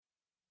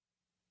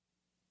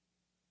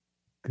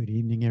Good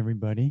evening,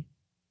 everybody.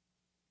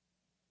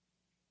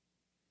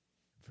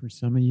 For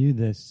some of you,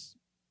 this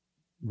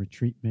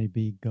retreat may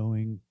be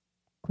going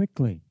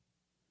quickly.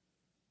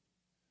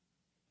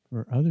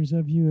 For others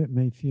of you, it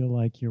may feel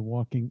like you're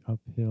walking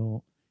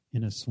uphill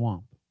in a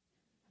swamp.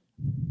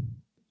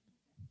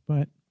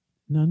 But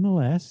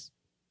nonetheless,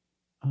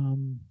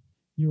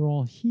 you're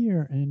all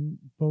here, and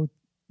both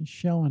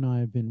Shell and I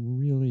have been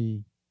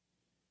really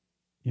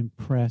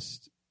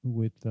impressed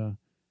with the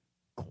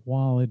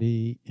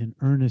quality and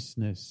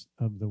earnestness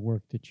of the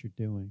work that you're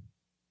doing.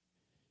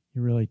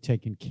 You're really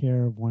taking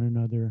care of one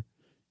another.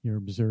 You're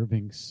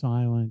observing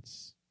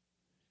silence.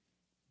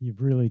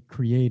 You've really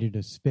created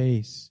a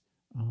space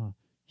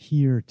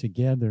here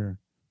together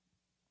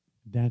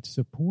that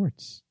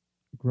supports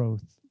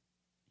growth,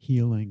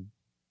 healing,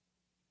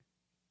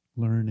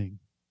 learning.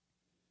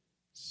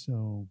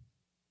 So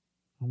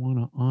I want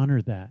to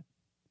honor that.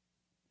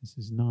 This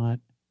is not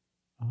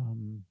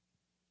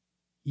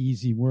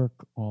easy work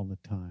all the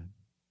time.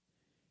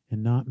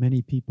 And not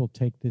many people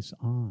take this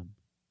on.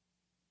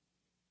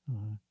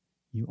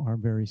 You are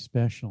very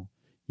special.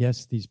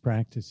 Yes, these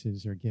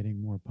practices are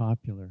getting more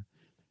popular,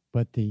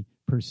 but the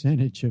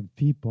percentage of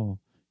people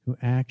who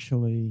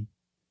actually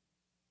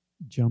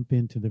jump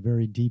into the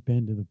very deep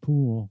end of the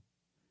pool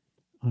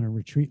on a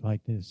retreat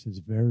like this is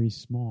very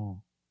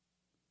small.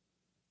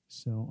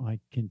 So I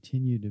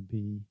continue to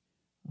be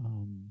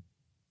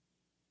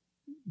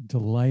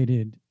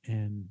delighted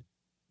and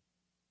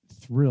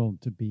thrilled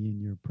to be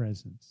in your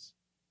presence.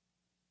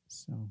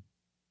 So,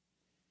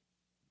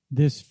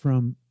 this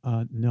from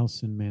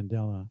Nelson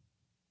Mandela.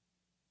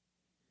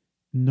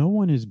 No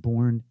one is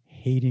born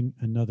hating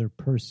another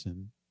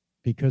person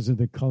because of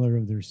the color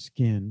of their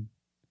skin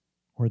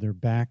or their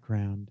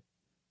background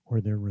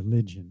or their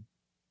religion.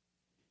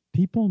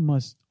 People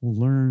must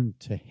learn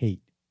to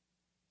hate.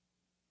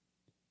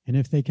 And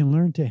if they can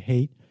learn to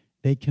hate,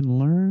 they can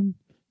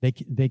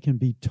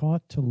be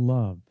taught to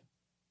love.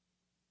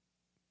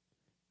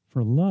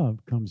 For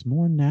love comes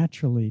more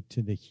naturally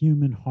to the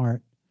human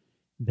heart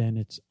than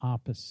its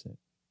opposite.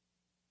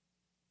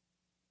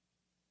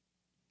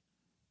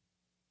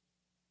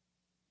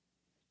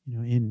 You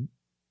know, in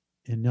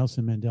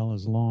Nelson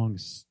Mandela's long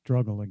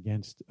struggle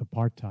against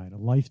apartheid, a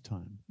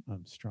lifetime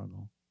of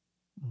struggle,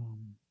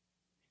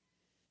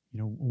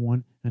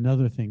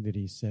 another thing that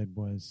he said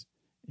was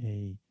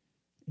a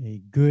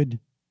good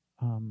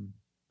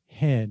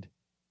head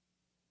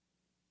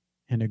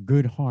and a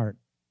good heart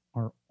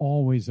are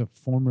always a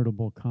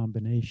formidable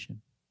combination.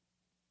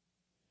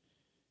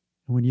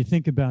 And when you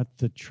think about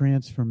the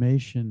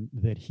transformation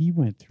that he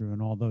went through in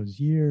all those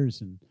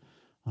years and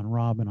on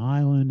Robben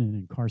Island and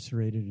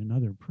incarcerated in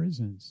other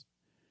prisons,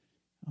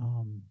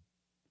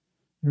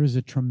 there was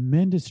a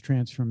tremendous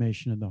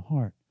transformation of the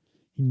heart.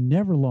 He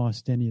never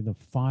lost any of the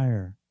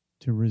fire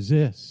to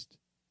resist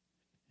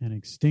and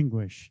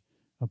extinguish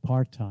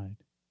apartheid.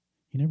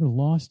 He never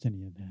lost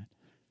any of that.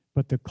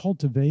 But the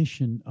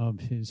cultivation of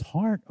his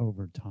heart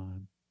over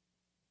time,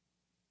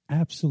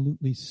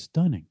 absolutely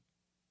stunning.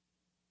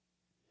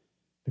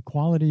 The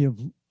quality of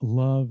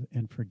love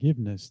and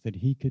forgiveness that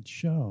he could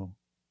show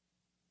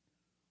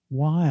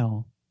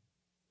while,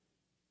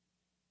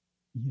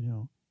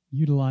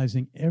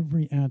 utilizing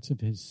every ounce of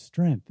his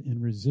strength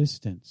in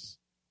resistance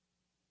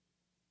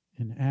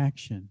and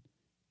action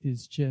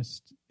is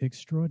just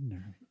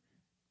extraordinary.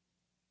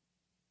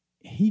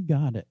 He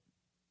got it.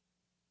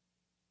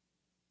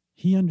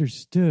 He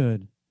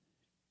understood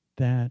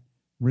that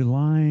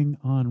relying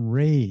on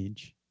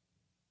rage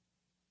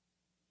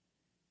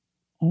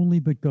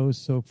only but goes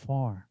so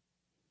far,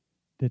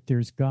 that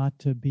there's got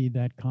to be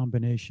that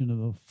combination of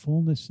the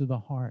fullness of the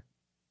heart.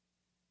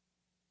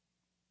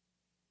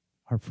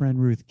 Our friend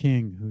Ruth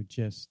King, who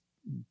just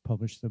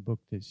published the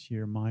book this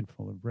year,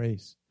 Mindful of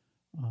Race,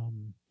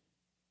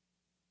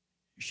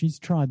 she's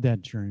trod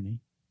that journey,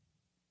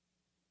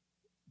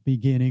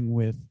 beginning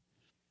with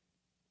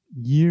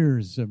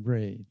years of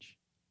rage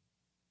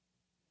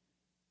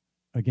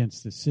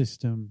against the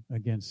system,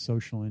 against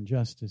social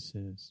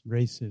injustices,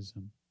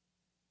 racism.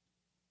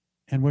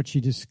 And what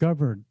she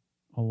discovered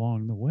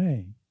along the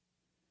way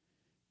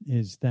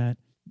is that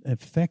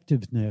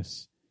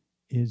effectiveness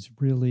is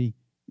really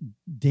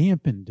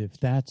dampened if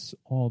that's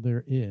all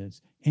there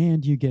is,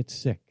 and you get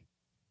sick.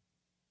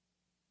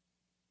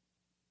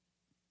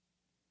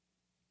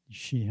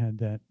 She had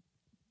that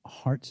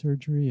heart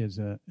surgery as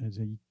a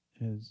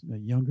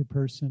younger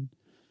person.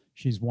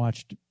 She's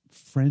watched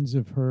friends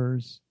of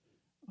hers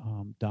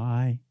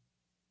die,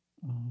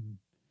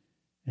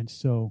 and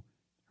so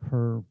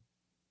her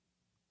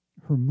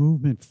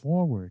movement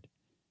forward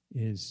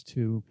is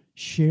to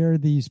share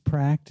these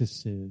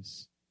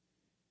practices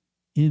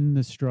in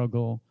the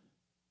struggle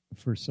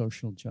for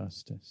social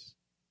justice.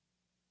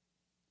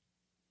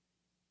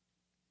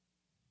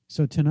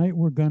 So tonight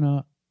we're going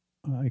to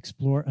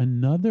explore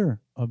another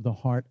of the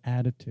heart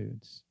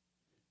attitudes,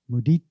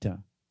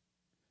 Mudita,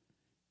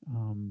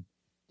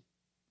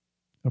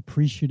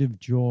 appreciative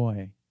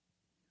joy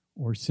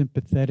or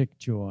sympathetic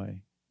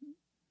joy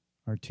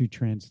are two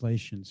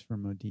translations for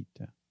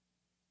Mudita.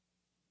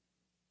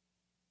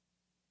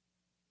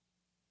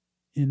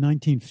 In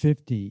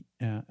 1950,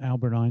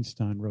 Albert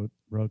Einstein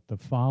wrote the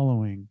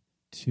following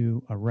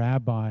to a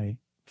rabbi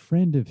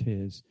friend of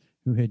his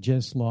who had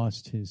just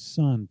lost his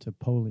son to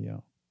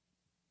polio.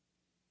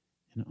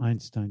 And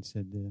Einstein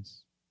said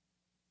this: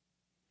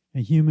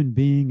 "A human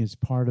being is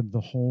part of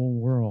the whole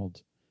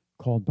world,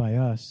 called by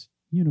us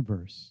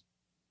universe,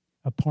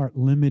 a part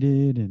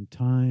limited in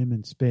time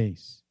and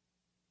space.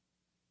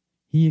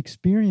 He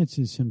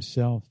experiences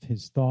himself,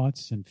 his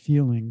thoughts and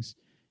feelings,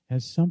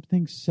 as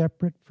something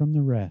separate from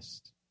the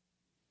rest,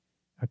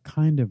 a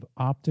kind of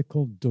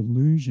optical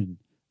delusion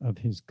of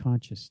his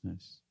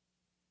consciousness.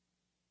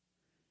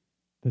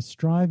 The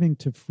striving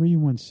to free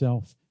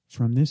oneself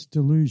from this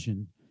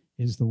delusion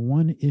is the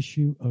one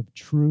issue of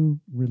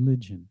true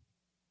religion.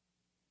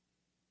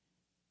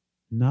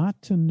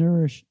 Not to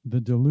nourish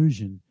the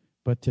delusion,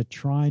 but to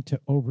try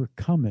to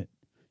overcome it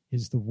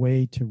is the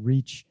way to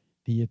reach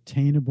the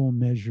attainable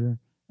measure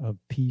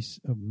of peace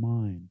of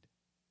mind."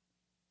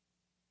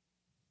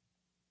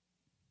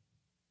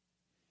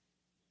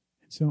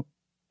 And so,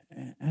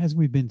 as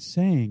we've been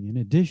saying, in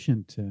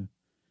addition to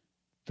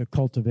the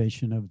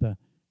cultivation of the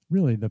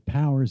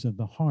powers of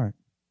the heart,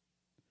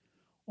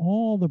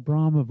 all the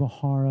Brahma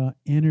Vihara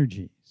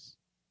energies,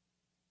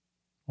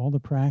 all the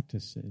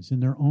practices in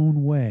their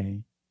own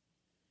way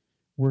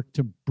work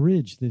to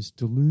bridge this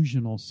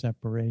delusional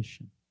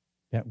separation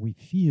that we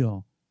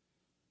feel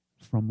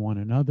from one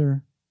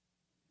another,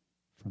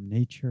 from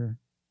nature,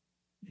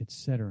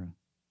 etc.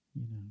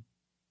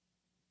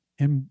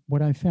 And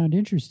what I found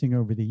interesting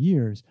over the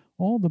years,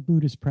 all the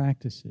Buddhist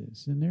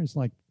practices, and there's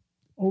like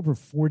over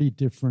 40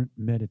 different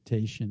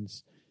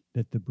meditations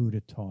that the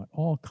Buddha taught,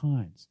 all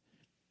kinds,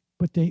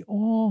 but they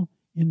all,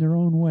 in their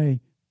own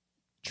way,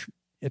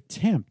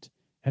 attempt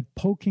at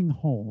poking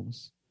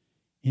holes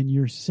in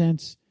your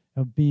sense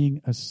of being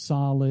a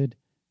solid,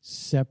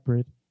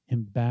 separate,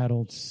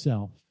 embattled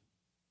self.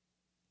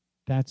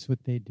 That's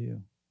what they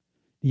do.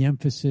 The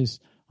emphasis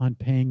on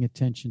paying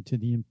attention to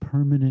the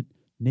impermanent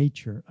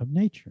nature of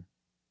nature,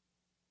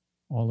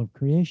 all of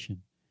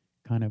creation,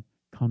 kind of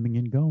coming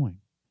and going.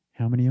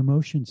 How many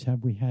emotions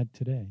have we had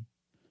today?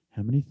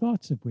 How many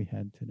thoughts have we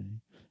had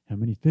today? How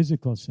many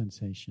physical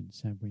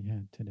sensations have we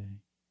had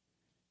today?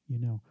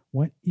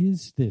 What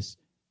is this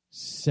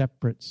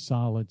separate,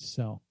 solid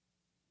self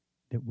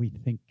that we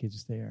think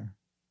is there?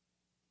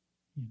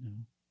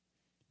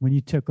 When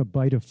you took a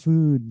bite of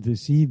food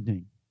this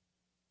evening,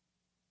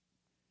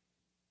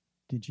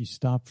 did you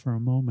stop for a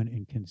moment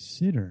and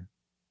consider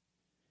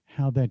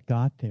how that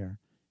got there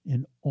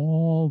and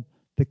all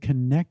the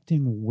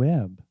connecting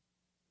web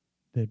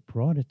that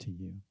brought it to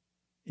you?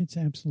 It's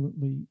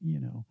absolutely,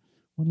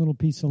 one little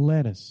piece of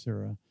lettuce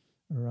or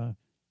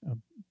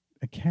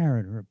a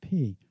carrot or a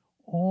pea,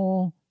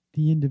 all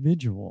the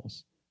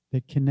individuals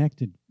that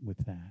connected with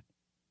that,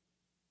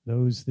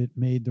 those that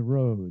made the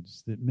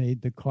roads, that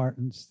made the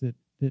cartons that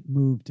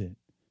moved it,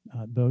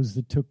 those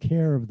that took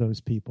care of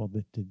those people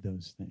that did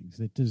those things,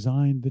 that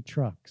designed the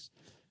trucks,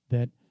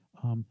 that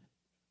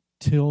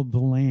tilled the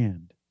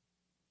land,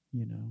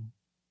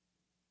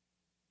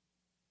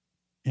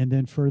 And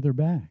then further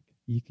back,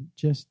 you can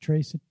just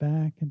trace it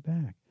back and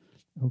back.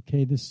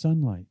 Okay, the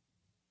sunlight,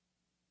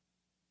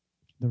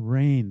 the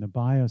rain, the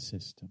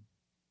biosystem,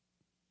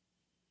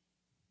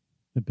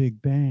 the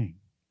Big Bang,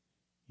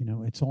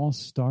 it's all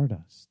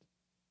stardust.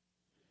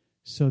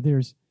 So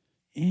there's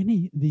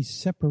these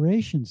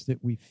separations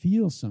that we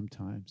feel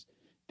sometimes,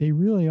 they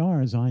really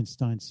are, as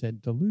Einstein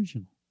said,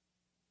 delusional.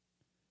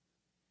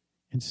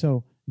 And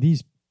so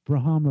these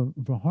Brahma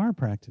Vihara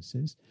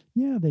practices,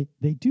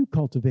 they do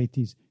cultivate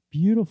these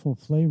beautiful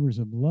flavors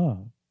of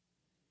love.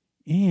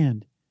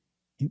 And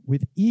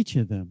with each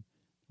of them,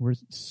 we're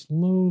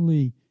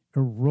slowly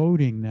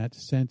eroding that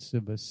sense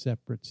of a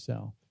separate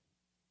self.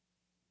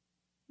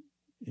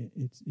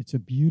 It's a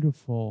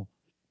beautiful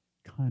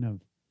kind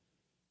of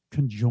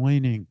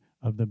conjoining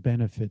of the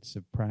benefits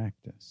of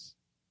practice.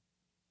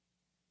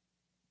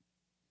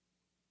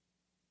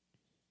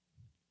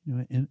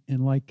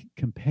 And like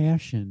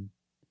compassion,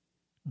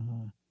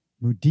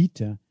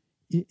 mudita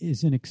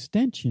is an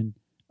extension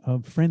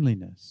of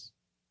friendliness.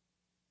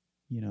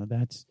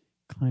 That's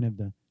kind of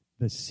the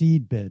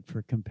seedbed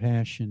for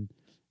compassion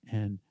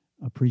and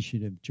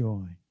appreciative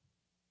joy.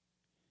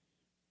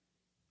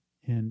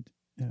 And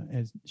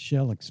as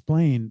Shell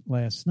explained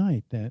last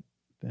night, that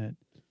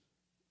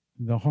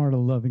the heart of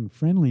loving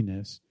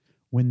friendliness,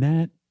 when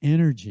that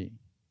energy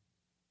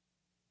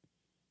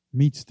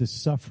meets the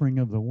suffering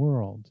of the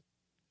world,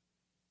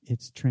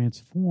 it's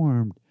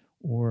transformed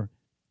or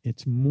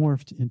it's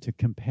morphed into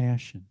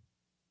compassion.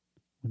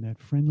 When that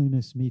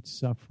friendliness meets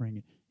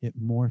suffering,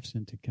 it morphs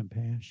into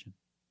compassion,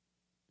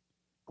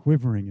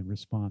 quivering in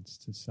response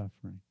to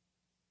suffering.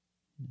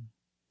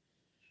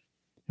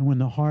 And when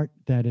the heart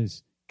that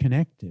is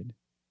connected,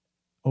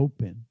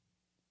 open,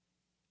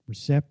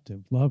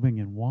 receptive, loving,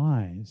 and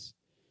wise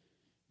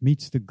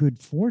meets the good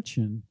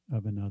fortune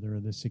of another or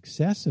the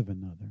success of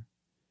another,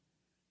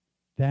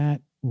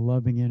 that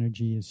loving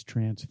energy is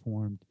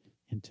transformed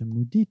into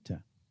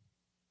mudita.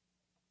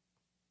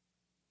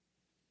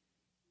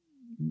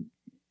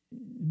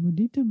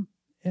 mudita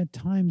at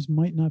times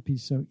might not be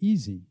so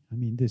easy. I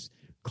mean, this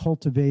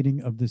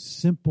cultivating of the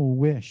simple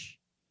wish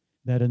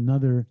that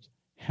another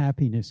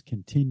happiness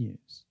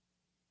continues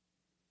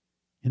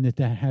and that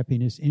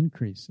happiness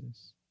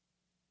increases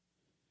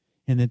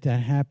and that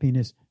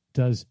happiness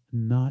does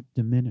not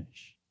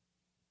diminish.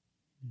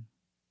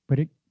 But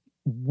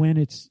when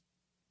it's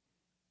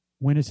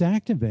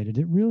activated,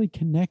 it really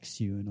connects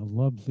you in a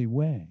lovely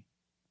way.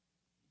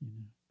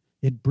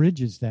 It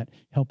bridges that,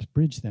 helps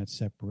bridge that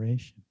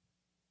separation.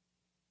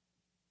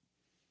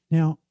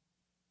 Now,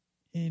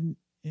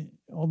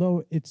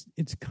 although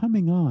it's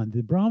coming on,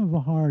 the Brahma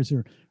Viharas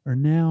are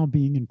now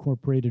being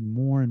incorporated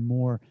more and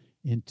more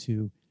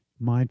into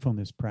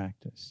mindfulness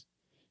practice.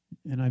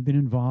 And I've been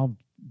involved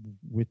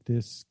with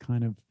this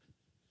kind of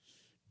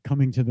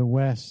coming to the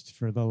West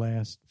for the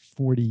last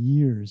 40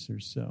 years or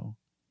so.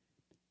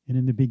 And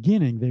in the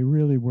beginning, they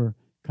really were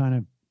kind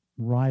of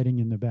riding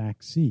in the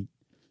back seat.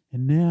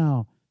 And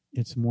now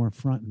it's more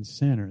front and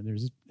center.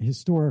 There's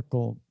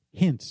historical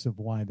hints of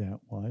why that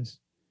was.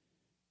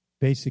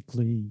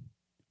 Basically,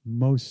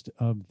 most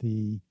of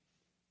the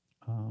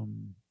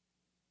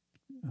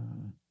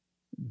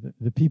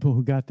people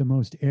who got the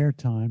most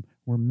airtime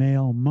were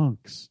male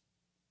monks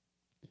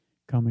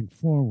coming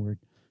forward.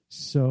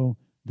 So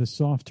the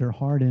softer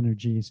heart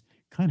energies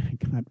kind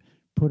of got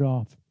put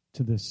off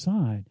to the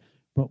side.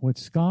 But what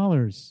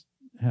scholars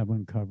have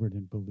uncovered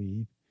and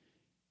believe,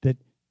 that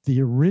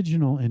the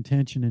original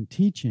intention and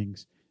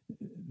teachings,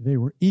 they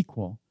were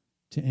equal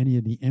to any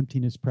of the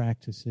emptiness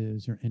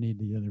practices or any of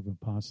the other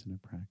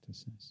Vipassana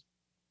practices.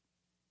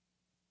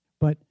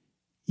 But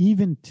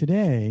even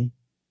today,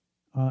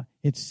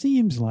 it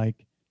seems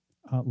like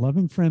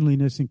loving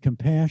friendliness and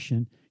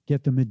compassion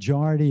get the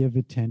majority of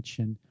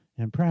attention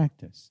and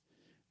practice,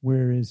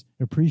 whereas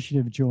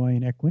appreciative joy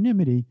and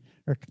equanimity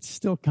are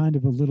still kind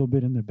of a little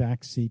bit in the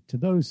back seat to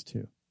those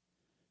two.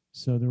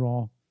 So they're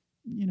all,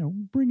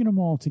 bringing them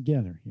all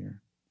together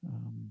here.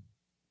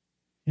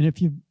 And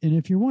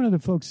if you're one of the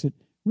folks that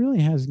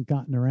really hasn't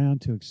gotten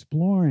around to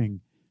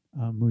exploring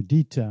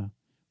mudita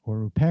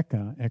or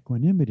upekkha,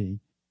 equanimity,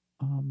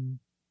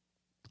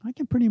 I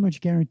can pretty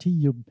much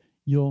guarantee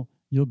you'll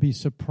be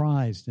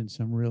surprised in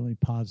some really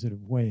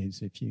positive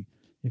ways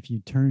if you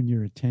turn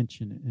your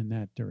attention in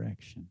that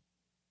direction.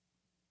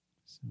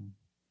 So,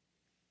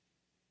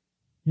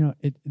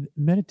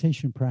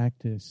 meditation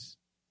practice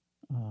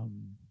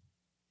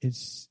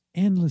is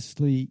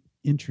endlessly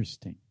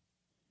interesting.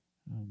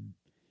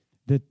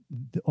 That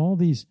all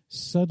these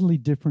subtly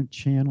different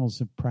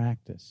channels of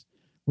practice.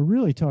 We're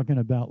really talking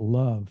about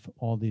love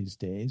all these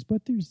days,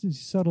 but there's these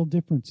subtle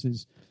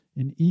differences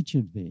in each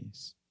of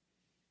these.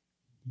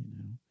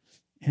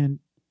 And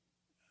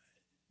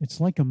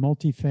it's like a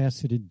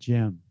multifaceted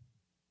gem,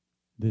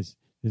 this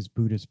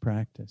Buddhist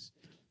practice.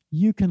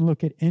 You can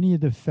look at any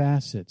of the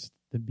facets,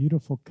 the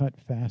beautiful cut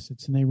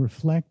facets, and they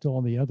reflect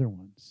all the other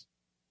ones.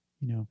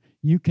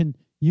 You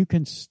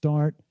can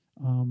start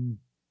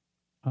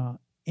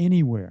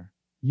anywhere.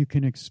 You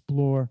can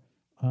explore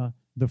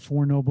the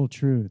Four Noble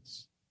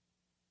Truths.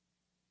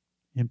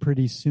 And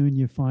pretty soon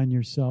you find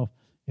yourself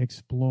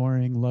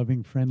exploring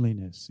loving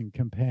friendliness and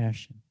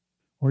compassion.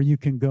 Or you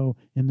can go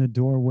in the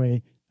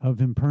doorway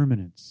of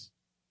impermanence,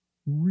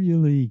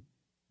 really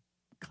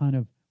kind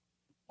of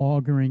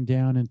auguring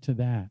down into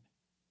that.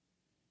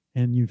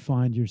 And you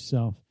find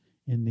yourself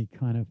in the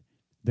kind of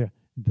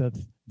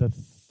the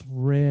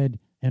thread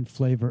and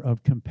flavor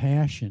of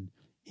compassion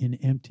in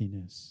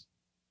emptiness,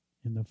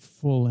 in the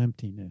full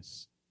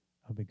emptiness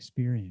of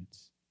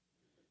experience.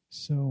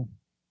 So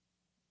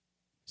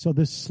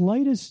the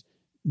slightest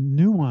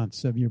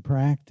nuance of your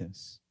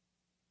practice,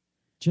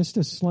 just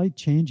a slight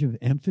change of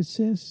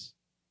emphasis,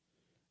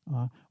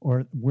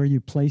 or where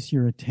you place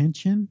your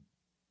attention,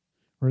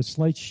 or a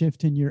slight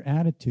shift in your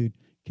attitude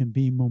can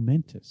be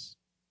momentous.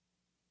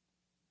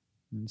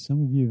 And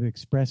some of you have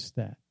expressed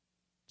that.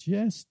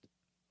 Just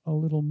a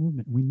little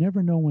movement. We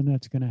never know when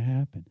that's going to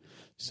happen.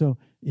 So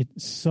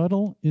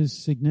subtle is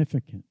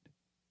significant.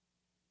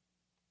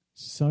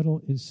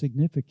 Subtle is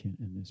significant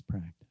in this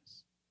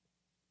practice.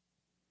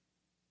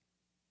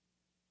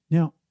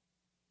 Now,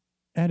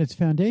 at its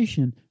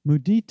foundation,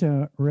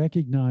 mudita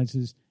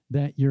recognizes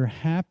that your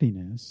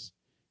happiness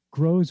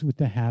grows with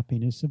the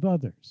happiness of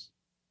others.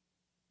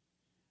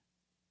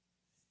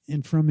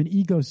 And from an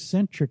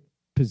egocentric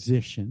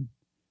position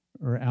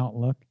or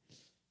outlook,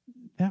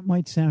 that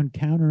might sound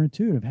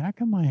counterintuitive. How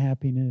come my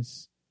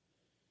happiness,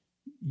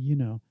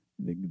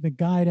 the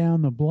guy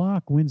down the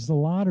block wins the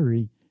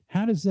lottery?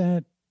 How does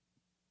that,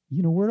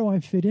 where do I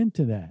fit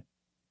into that?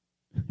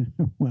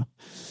 Well,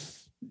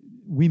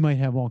 we might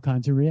have all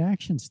kinds of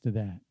reactions to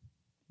that,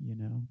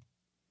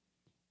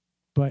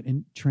 But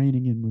in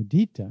training in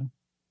mudita,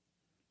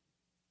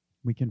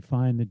 we can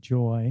find the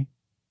joy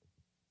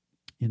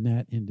in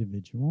that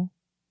individual,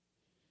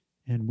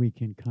 and we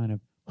can kind of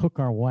hook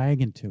our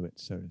wagon to it,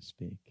 so to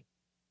speak.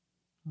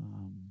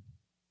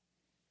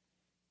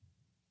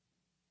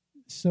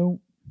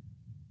 So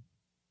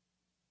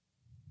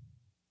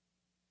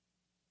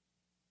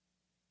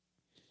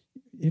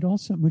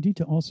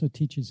Mudita also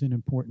teaches an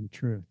important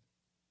truth,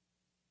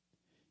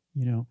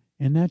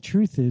 and that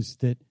truth is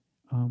that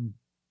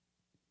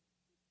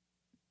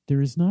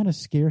there is not a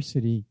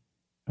scarcity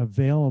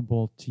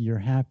available to your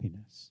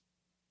happiness.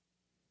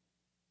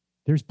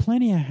 There's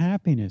plenty of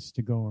happiness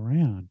to go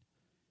around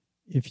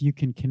if you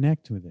can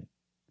connect with it.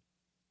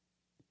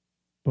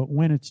 But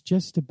when it's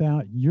just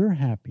about your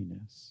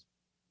happiness,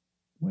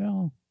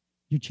 well,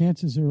 your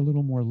chances are a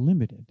little more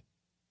limited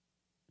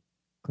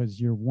because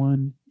you're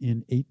 1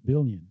 in 8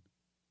 billion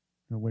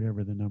or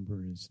whatever the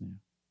number is now.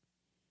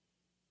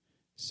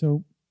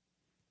 So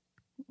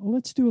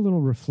let's do a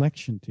little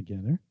reflection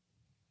together.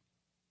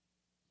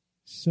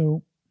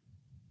 So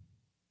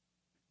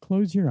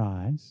close your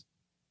eyes.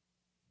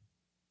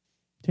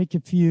 Take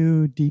a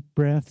few deep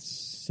breaths,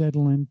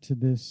 settle into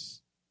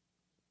this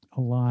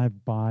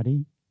alive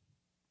body.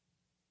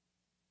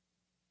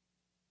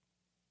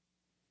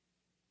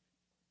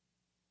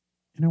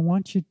 And I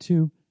want you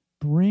to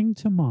bring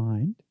to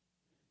mind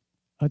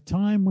a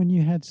time when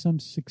you had some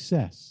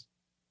success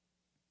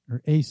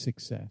or a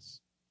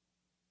success.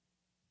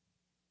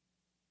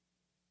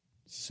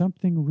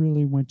 Something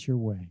really went your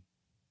way.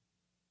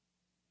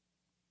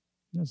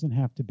 Doesn't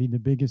have to be the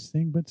biggest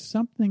thing, but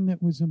something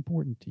that was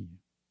important to you.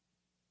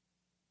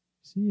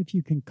 See if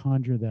you can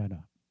conjure that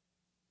up.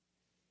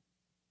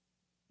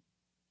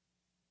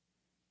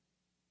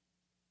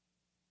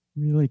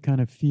 Really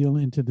kind of feel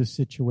into the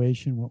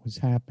situation, what was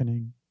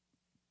happening.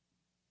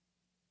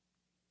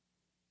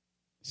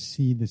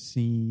 See the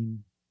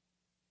scene.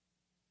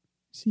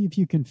 See if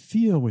you can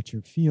feel what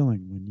you're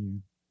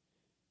feeling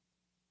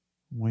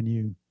when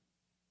you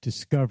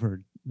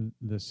discovered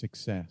the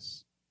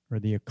success or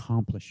the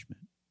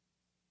accomplishment.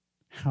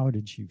 How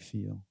did you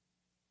feel?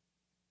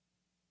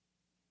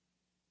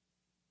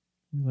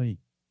 Really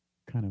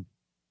kind of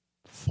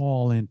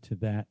fall into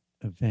that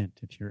event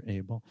if you're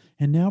able.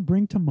 And now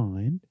bring to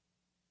mind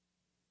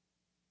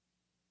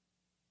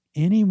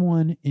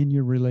anyone in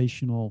your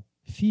relational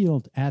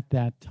field at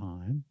that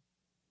time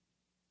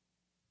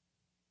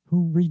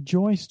who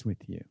rejoiced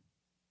with you,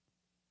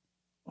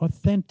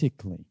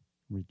 authentically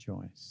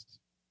rejoiced.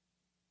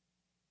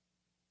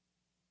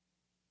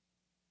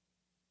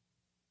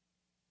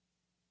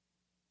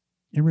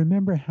 And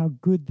remember how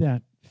good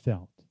that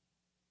felt.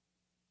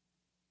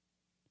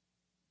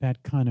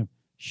 That kind of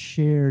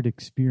shared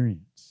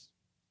experience.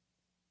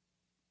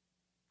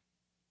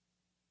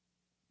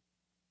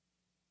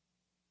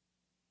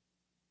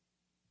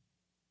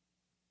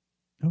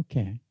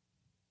 Okay.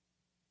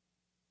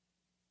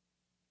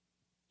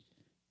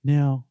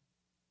 Now,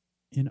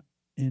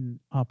 in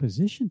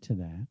opposition to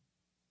that,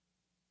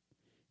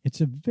 it's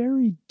a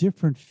very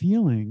different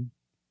feeling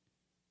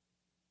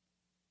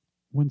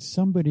when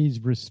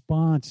somebody's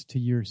response to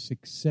your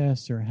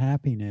success or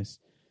happiness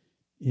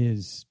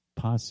is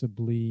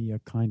possibly a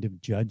kind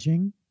of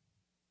judging,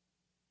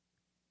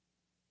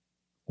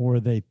 or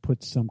they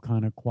put some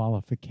kind of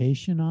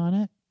qualification on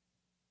it,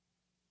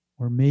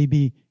 or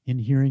maybe in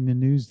hearing the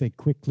news they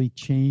quickly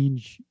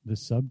change the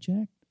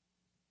subject.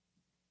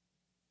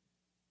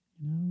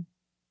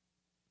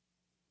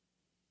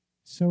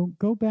 So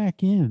go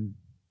back in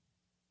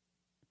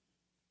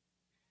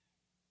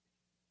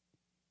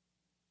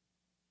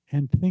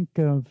and think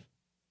of,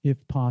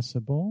 if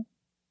possible,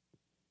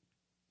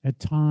 a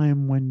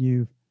time when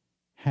you've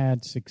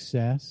had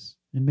success,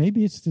 and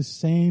maybe it's the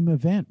same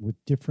event with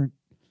different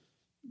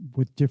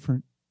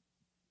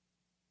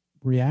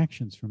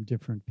reactions from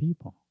different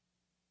people.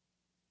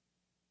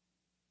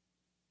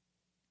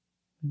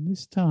 And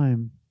this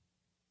time,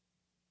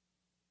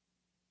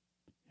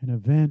 an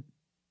event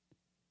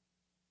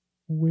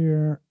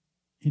where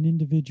an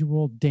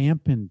individual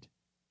dampened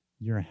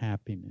your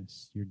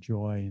happiness, your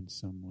joy in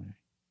some way.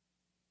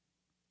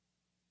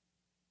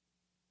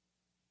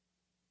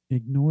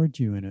 Ignored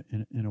you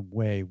in a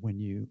way when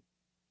you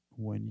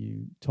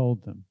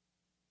told them,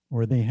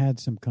 or they had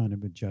some kind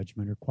of a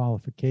judgment or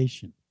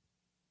qualification.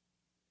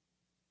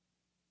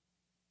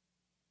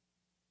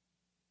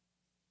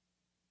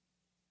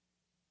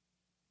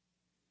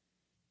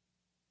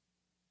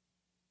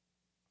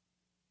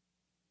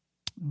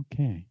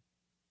 Okay.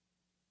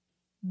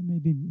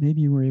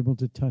 Maybe you were able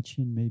to touch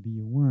in, maybe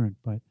you weren't,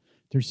 but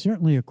there's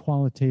certainly a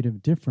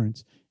qualitative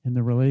difference in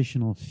the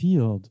relational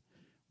field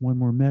when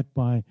we're met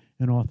by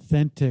an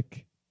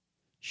authentic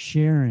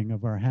sharing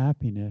of our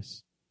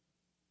happiness,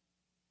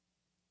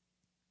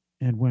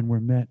 and when we're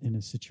met in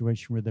a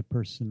situation where the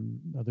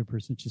other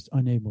person is just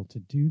unable to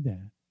do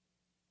that.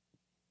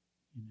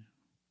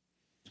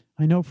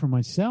 I know for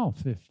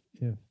myself, if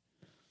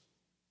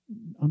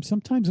I'm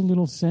sometimes a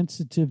little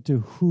sensitive to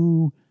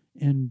who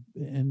and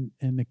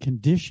the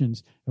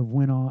conditions of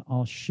when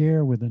I'll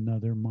share with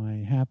another my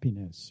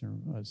happiness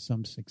or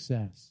some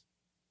success.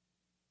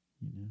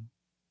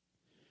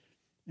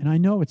 And I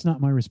know it's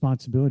not my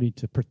responsibility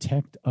to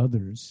protect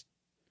others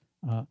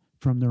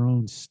from their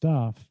own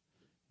stuff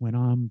when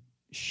I'm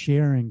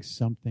sharing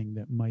something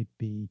that might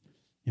be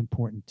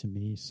important to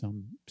me,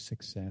 some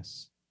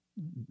success,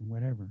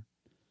 whatever.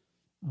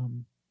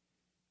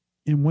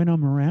 And when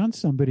I'm around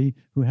somebody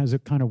who has a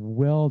kind of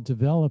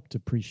well-developed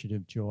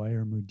appreciative joy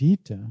or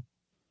mudita,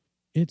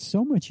 it's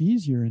so much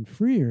easier and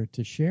freer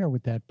to share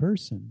with that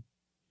person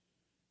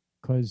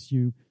because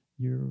you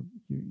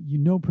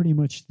know pretty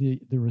much the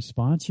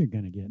response you're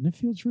going to get, and it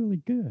feels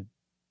really good.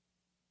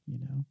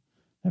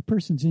 That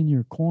person's in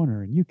your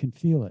corner, and you can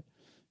feel it.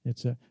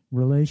 It's a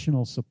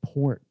relational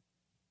support.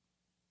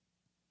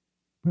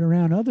 But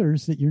around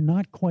others that you're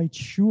not quite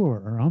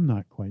sure, or I'm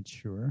not quite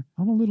sure,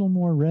 I'm a little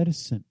more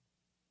reticent.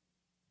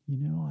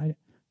 I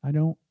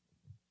don't,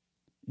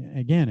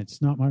 again,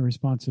 it's not my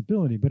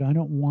responsibility, but I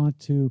don't want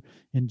to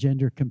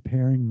engender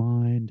comparing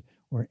mind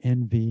or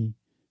envy.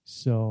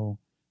 So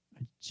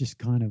I'm just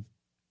kind of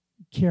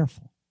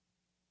careful.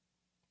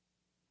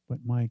 But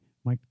my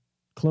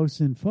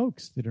close-in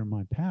folks that are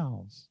my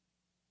pals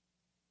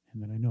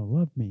and that I know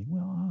love me,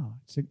 well,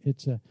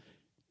 it's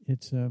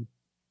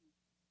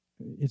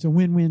a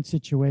win-win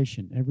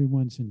situation.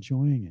 Everyone's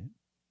enjoying it.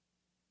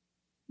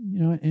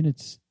 And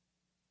it's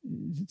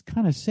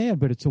kind of sad,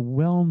 but it's a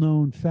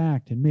well-known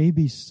fact. And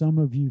maybe some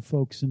of you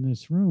folks in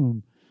this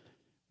room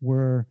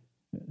were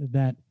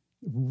that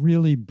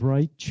really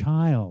bright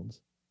child.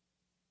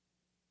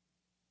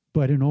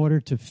 But in order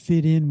to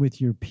fit in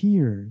with your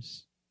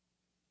peers,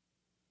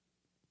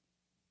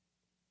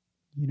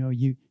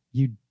 you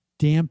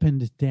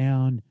dampened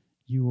down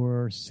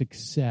your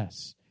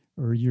success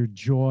or your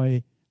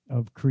joy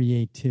of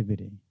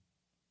creativity.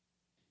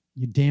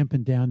 You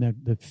dampened down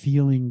the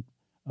feeling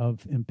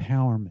of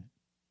empowerment,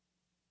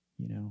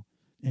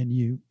 and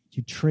you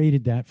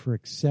traded that for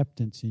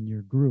acceptance in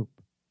your group.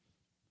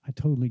 I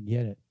totally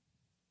get it,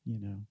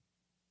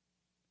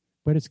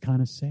 but it's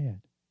kind of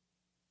sad.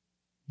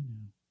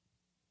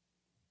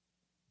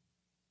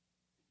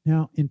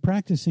 Now, in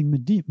practicing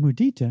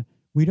mudita,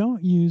 we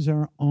don't use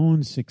our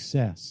own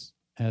success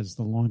as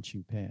the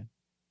launching pad.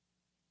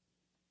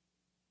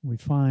 We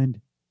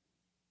find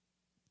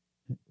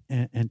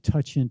and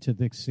touch into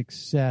the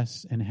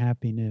success and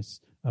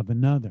happiness of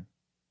another.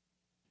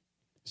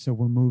 So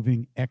we're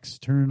moving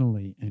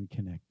externally and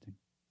connecting.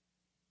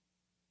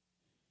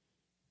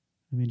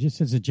 I mean,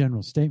 just as a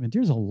general statement,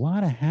 there's a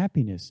lot of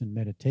happiness in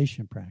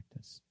meditation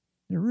practice.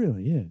 There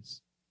really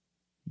is.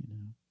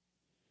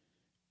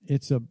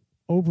 It's a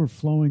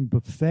overflowing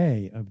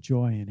buffet of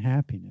joy and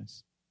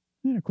happiness.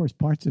 And of course,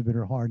 parts of it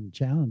are hard and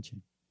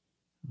challenging.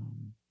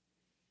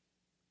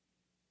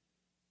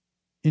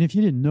 And if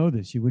you didn't know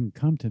this, you wouldn't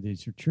come to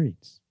these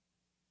retreats.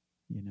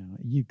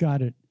 You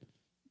got it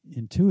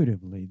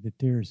intuitively that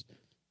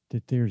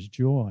there's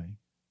joy,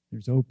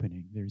 there's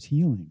opening, there's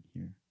healing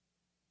here.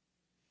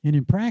 And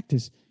in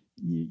practice,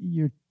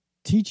 you're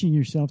teaching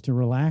yourself to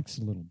relax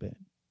a little bit,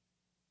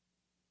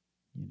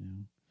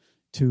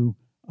 to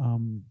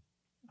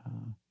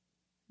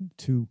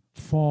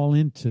fall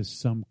into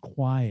some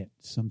quiet,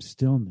 some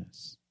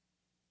stillness.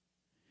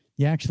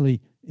 You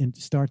actually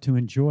start to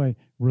enjoy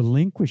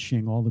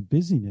relinquishing all the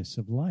busyness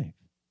of life.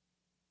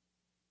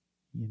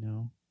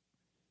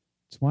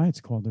 It's why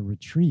it's called a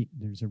retreat.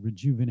 There's a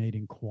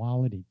rejuvenating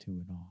quality to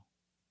it all.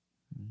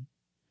 Right?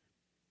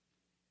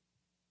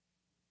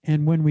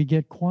 And when we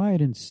get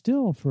quiet and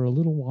still for a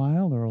little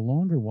while or a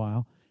longer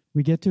while,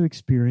 we get to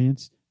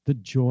experience the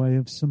joy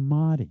of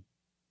samadhi,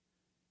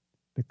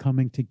 the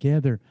coming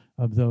together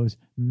of those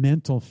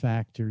mental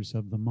factors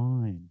of the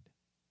mind.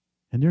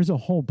 And there's a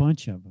whole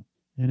bunch of them.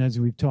 And as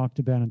we've talked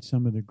about in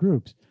some of the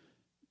groups,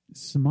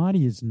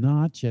 samadhi is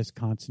not just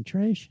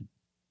concentration.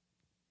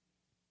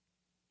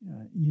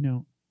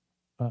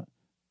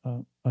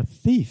 A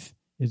thief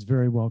is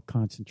very well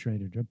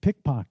concentrated, a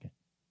pickpocket.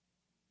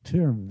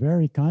 They're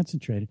very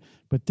concentrated,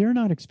 but they're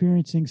not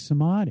experiencing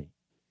samadhi.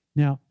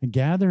 Now, a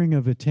gathering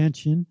of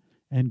attention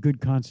and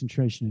good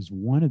concentration is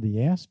one of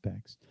the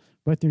aspects,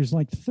 but there's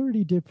like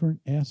 30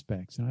 different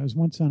aspects. And I was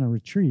once on a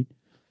retreat.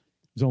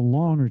 It was a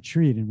long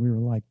retreat, and we were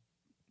like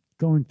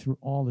going through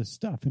all this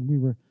stuff, and we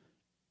were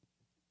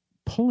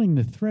pulling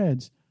the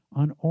threads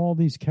on all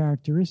these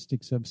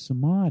characteristics of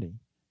samadhi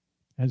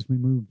as we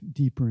move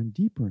deeper and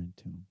deeper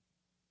into them.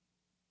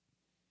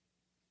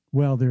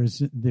 Well,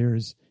 there's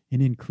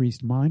an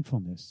increased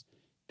mindfulness.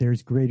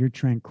 There's greater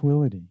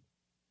tranquility.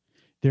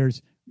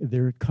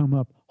 There come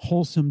up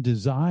wholesome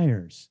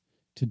desires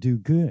to do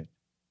good.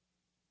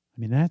 I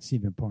mean, that's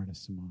even part of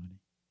samadhi.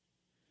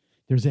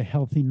 There's a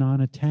healthy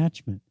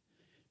non-attachment.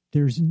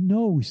 There's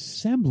no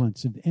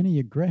semblance of any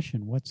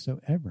aggression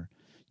whatsoever.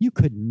 You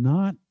could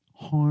not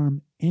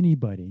harm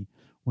anybody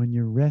when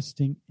you're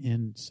resting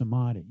in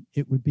samadhi.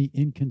 It would be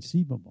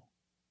inconceivable.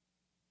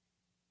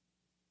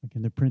 Like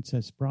in The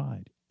Princess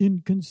Bride.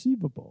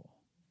 Inconceivable.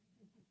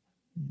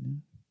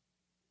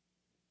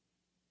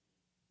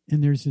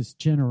 And there's this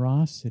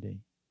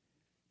generosity.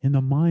 And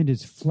the mind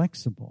is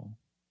flexible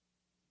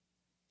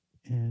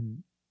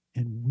and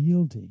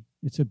wieldy.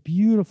 It's a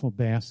beautiful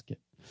basket.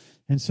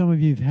 And some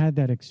of you have had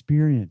that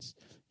experience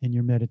in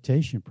your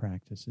meditation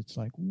practice. It's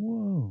like,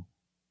 whoa,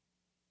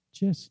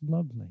 just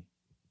lovely.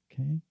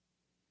 Okay?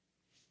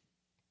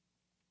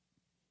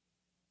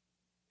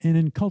 And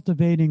in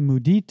cultivating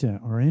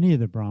mudita or any of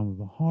the Brahma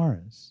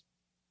Viharas,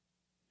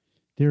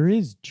 There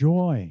is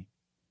joy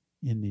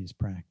in these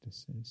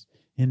practices,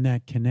 in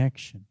that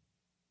connection,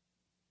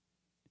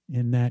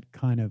 in that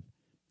kind of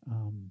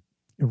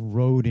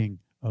eroding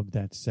of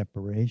that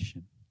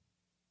separation.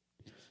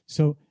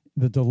 So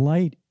the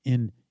delight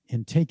in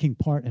taking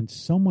part in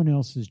someone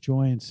else's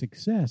joy and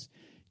success,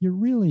 you're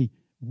really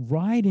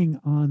riding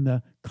on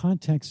the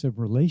context of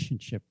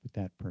relationship with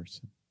that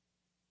person.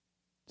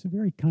 It's a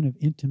very kind of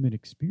intimate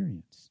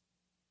experience.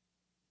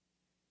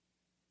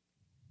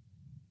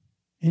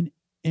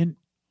 And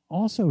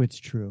also it's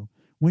true,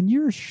 when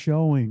you're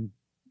showing,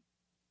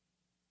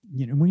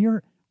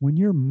 when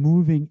you're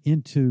moving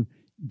into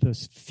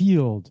this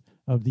field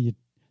of the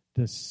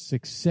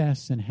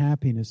success and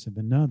happiness of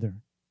another,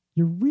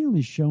 you're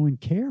really showing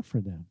care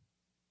for them.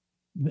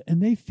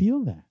 And they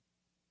feel that.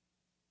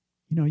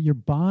 You're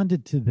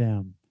bonded to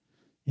them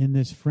in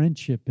this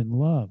friendship and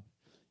love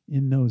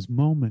in those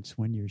moments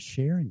when you're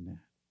sharing that.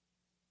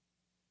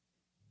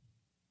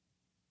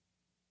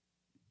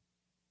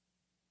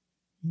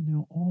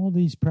 All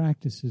these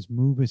practices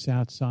move us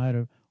outside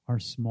of our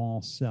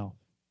small self,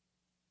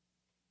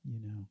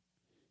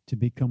 to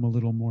become a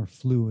little more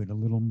fluid, a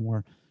little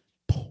more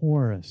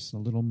porous, a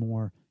little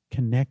more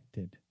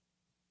connected.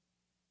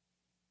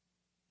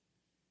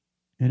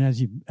 And as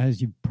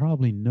you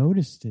probably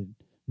noticed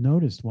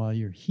while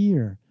you're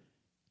here,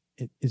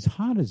 as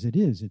hot as it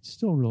is, it's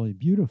still really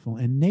beautiful.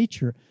 And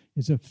nature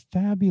is a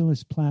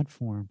fabulous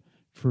platform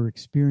for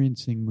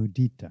experiencing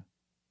mudita.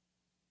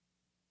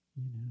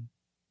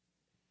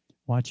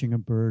 Watching a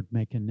bird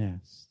make a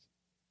nest,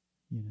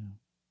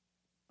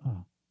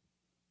 or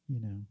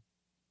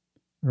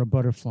a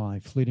butterfly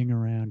flitting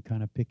around,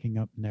 kind of picking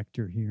up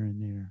nectar here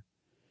and there.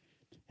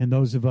 And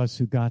those of us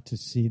who got to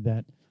see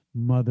that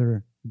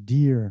mother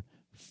deer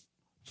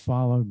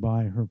followed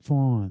by her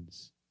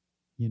fawns,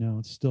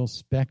 still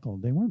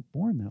speckled. They weren't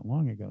born that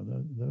long ago,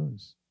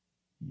 those.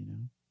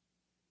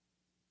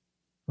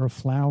 Or a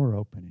flower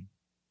opening.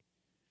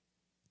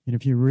 And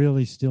if you're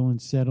really still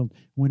and settled,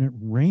 when it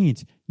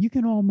rains, you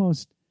can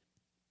almost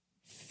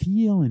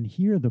feel and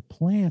hear the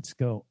plants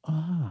go,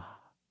 ah.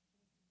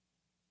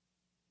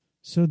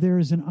 So there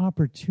is an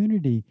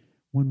opportunity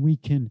when we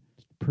can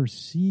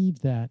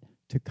perceive that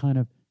to kind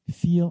of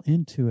feel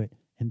into it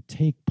and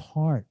take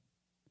part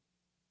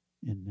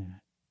in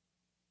that.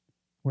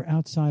 We're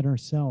outside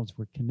ourselves,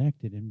 we're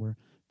connected, and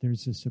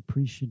there's this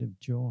appreciative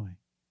joy.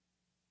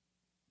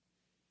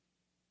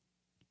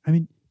 I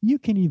mean, you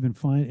can even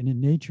find it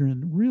in nature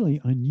in really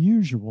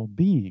unusual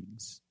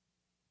beings.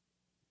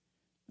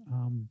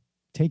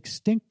 Take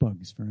stink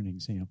bugs, for an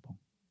example.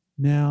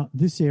 Now,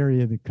 this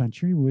area of the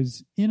country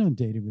was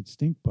inundated with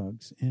stink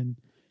bugs, and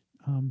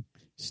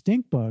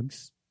stink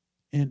bugs,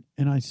 and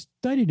I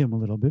studied them a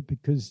little bit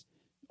because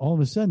all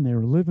of a sudden they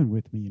were living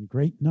with me in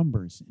great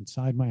numbers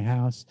inside my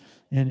house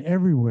and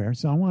everywhere.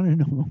 So I wanted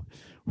to know,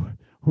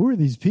 who are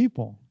these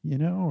people,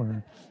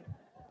 or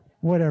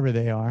whatever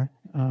they are.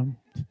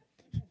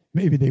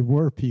 Maybe they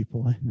were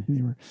people and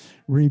they were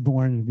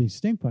reborn to be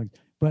stink bugs.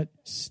 But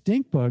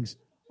stink bugs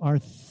are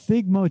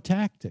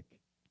thigmotactic.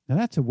 Now,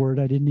 that's a word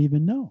I didn't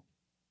even know.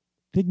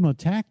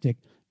 Thigmotactic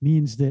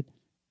means that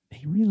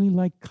they really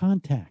like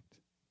contact.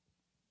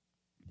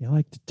 They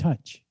like to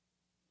touch.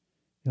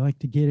 They like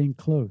to get in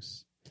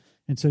close.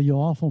 And so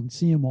you'll often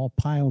see them all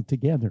piled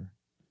together,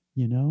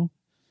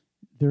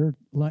 They're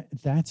like,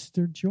 that's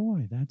their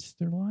joy. That's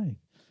their life.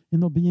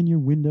 And they'll be in your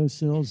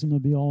windowsills and they'll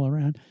be all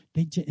around.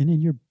 And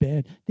in your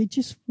bed. They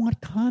just want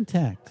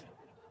contact.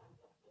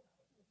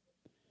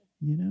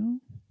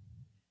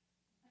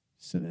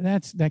 So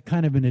that's that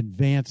kind of an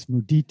advanced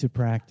mudita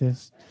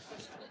practice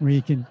where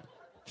you can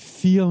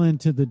feel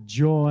into the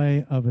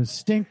joy of a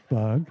stink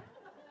bug.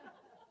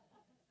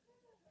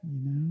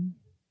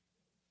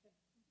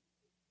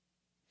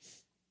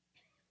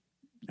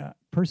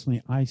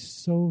 Personally, I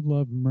so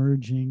love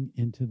merging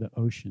into the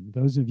ocean.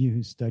 Those of you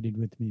who studied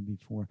with me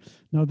before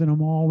know that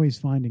I'm always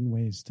finding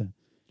ways to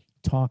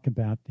talk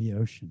about the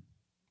ocean.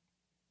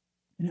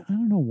 And I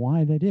don't know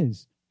why that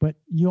is, but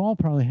you all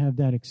probably have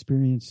that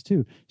experience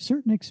too.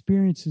 Certain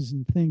experiences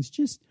and things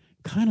just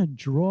kind of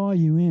draw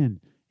you in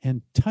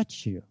and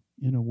touch you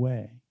in a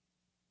way.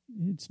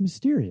 It's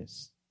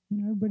mysterious.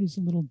 Everybody's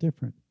a little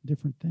different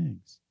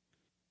things.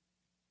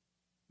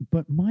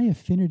 But my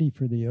affinity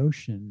for the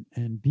ocean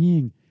and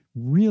being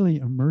really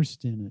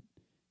immersed in it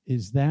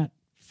is that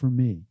for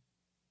me.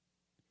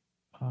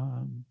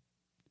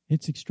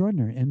 It's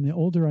extraordinary. And the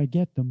older I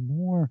get, the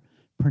more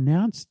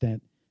pronounced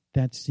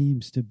that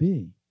seems to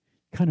be.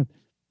 Kind of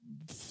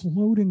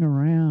floating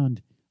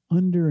around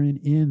under and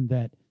in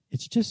that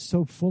it's just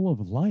so full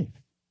of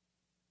life,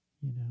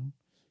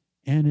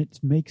 and it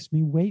makes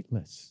me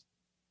weightless.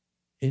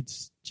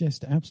 It's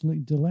just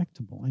absolutely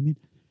delectable. I mean,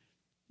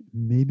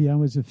 maybe I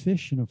was a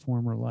fish in a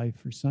former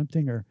life or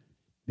something, or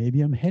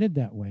maybe I'm headed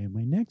that way in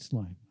my next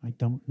life. I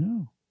don't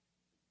know.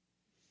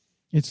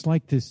 It's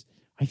like this,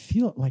 I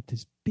feel it like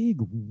this big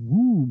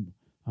womb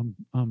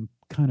I'm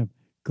kind of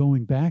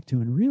going back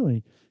to. And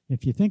really,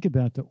 if you think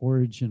about the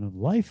origin of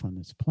life on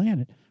this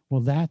planet,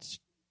 well, that's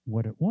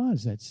what it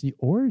was. That's the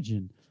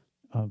origin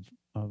of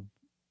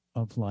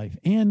of life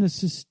and the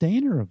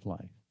sustainer of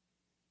life.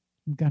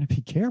 We've got to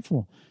be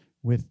careful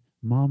with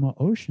Mama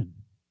Ocean,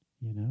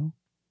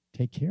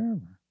 take care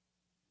of her.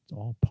 It's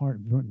all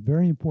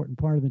very important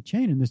part of the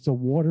chain. And it's a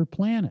water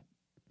planet.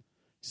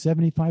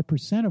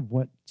 75% of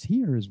what's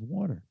here is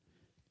water.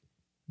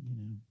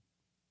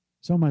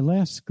 So my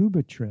last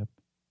scuba trip,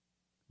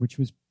 which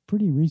was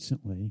pretty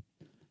recently,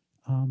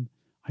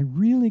 I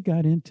really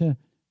got into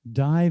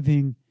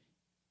diving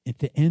at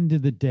the end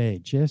of the day,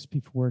 just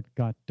before it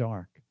got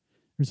dark.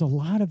 There's a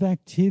lot of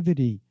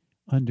activity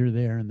under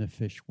there in the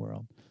fish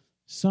world.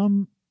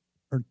 Some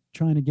are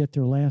trying to get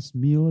their last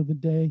meal of the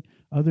day.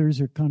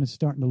 Others are kind of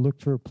starting to look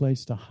for a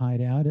place to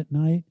hide out at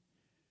night.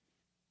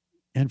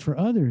 And for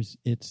others,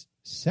 it's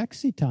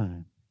sexy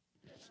time,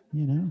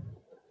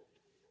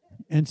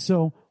 And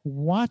so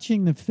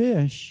watching the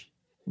fish,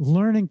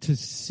 learning to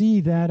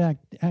see that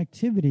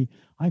activity,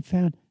 I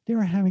found they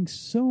were having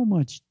so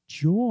much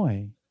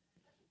joy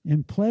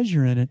and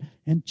pleasure in it,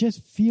 and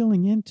just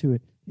feeling into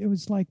it. It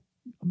was like,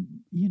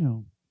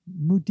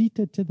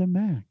 Mudita to the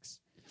max.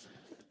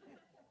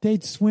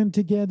 They'd swim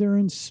together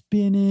and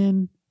spin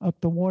in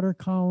up the water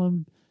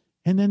column,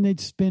 and then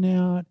they'd spin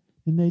out,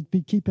 and they'd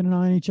be keeping an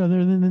eye on each other,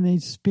 and then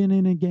they'd spin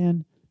in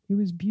again. It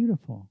was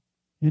beautiful.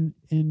 And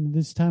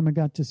this time I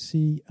got to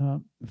see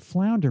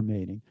flounder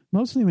mating.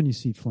 Mostly when you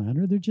see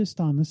flounder, they're just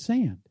on the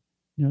sand.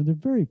 They're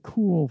very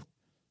cool,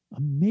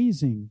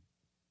 amazing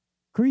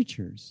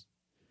creatures.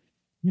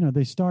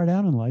 They start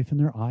out in life and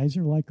their eyes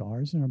are like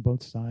ours and on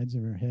both sides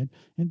of their head.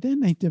 And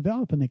then they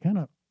develop and they kind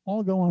of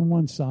all go on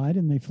one side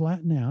and they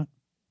flatten out.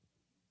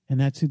 And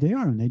that's who they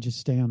are. And they just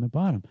stay on the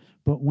bottom.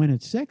 But when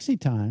it's sexy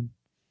time,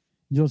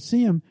 you'll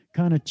see them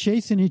kind of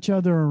chasing each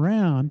other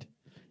around.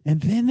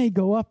 And then they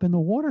go up in the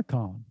water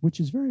column, which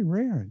is very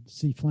rare to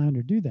see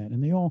flounder do that.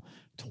 And they all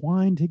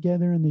twine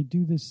together and they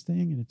do this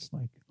thing. And it's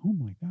like, oh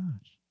my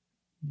gosh,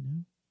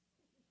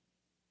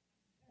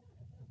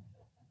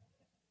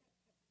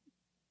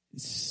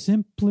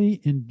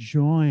 Simply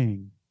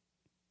enjoying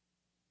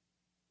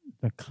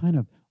the kind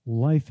of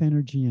life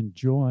energy and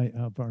joy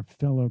of our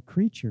fellow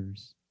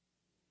creatures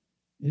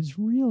is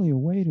really a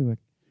way to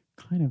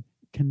kind of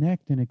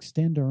connect and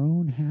extend our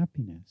own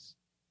happiness.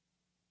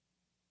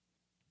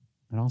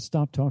 And I'll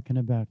stop talking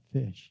about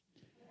fish.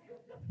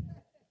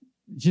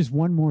 Just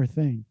one more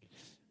thing.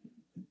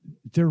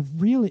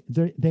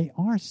 They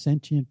are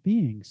sentient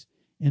beings,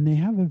 and they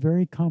have a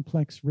very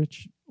complex,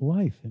 rich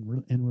life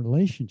and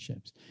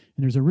relationships.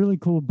 And there's a really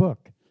cool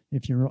book,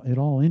 if you're at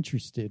all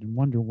interested and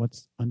wonder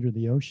what's under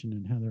the ocean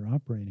and how they're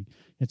operating.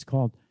 It's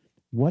called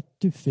What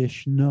Do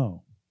Fish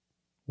Know?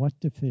 What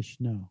Do Fish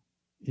Know?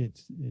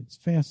 It's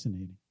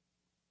fascinating.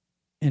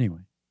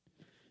 Anyway,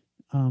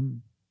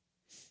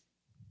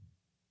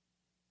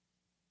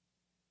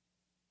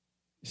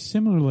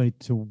 similarly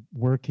to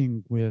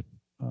working with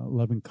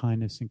loving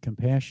kindness and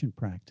compassion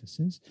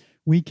practices,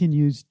 we can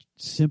use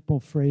simple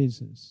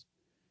phrases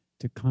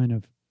to kind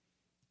of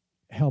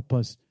help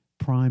us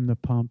prime the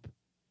pump,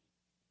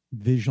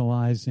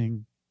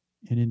 visualizing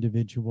an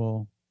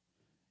individual,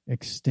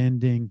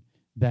 extending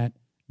that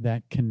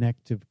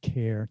connective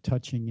care,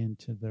 touching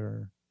into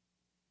their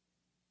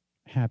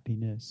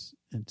happiness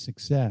and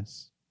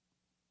success.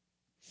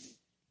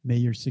 May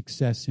your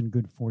success and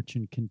good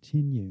fortune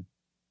continue.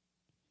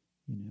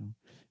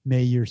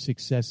 May your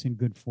success and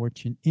good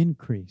fortune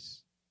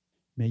increase.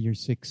 May your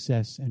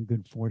success and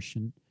good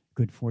fortune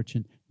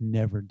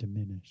never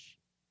diminish.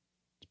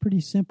 It's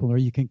pretty simple. Or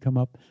you can come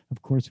up,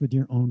 of course, with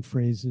your own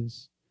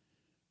phrases,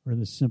 or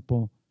the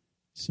simple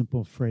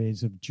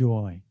phrase of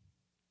joy.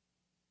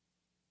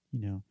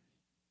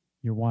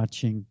 You're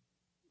watching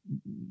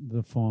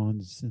the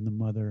fawns and the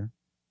mother,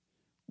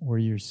 or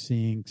you're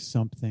seeing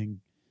something,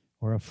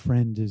 or a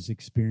friend is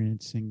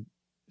experiencing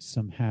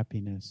some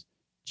happiness.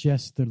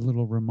 Just the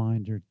little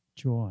reminder,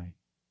 joy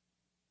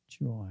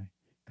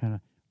kind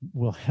of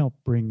will help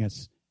bring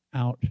us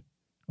out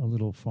a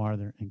little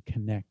farther and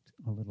connect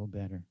a little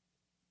better.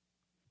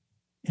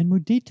 And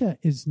mudita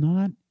is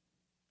not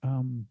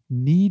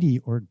needy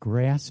or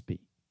graspy.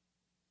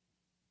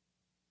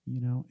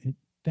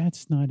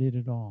 That's not it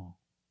at all.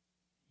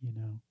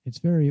 It's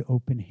very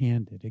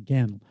open-handed.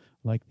 Again,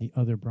 like the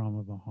other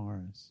Brahma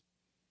Viharas.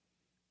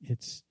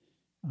 It's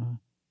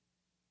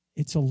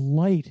a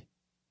light,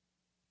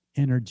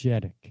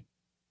 energetic.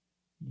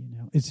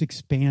 It's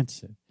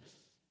expansive,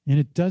 and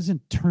it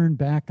doesn't turn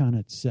back on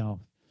itself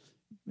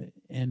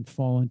and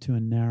fall into a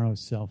narrow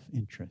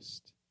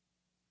self-interest.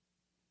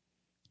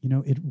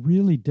 It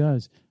really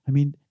does.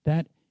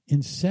 That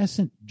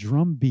incessant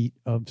drumbeat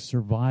of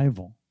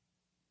survival,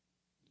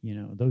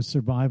 those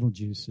survival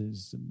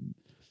juices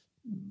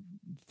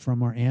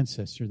from our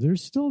ancestors, they're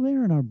still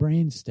there in our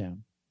brainstem,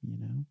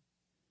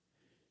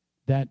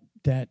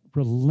 that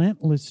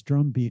relentless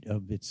drumbeat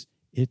of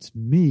it's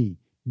me,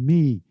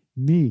 me,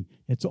 me.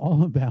 It's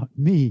all about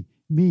me,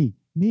 me,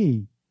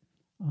 me.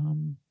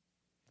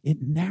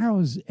 It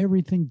narrows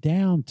everything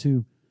down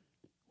to,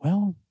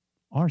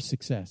 our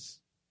success,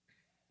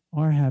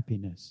 our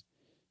happiness.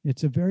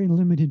 It's a very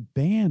limited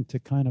band to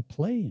kind of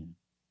play in.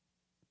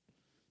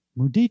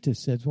 Mudita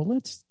says, well,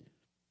 let's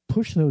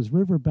push those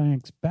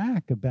riverbanks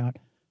back about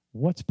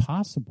what's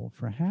possible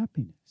for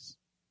happiness.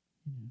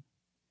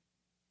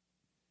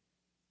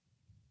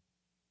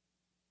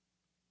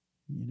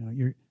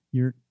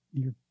 You're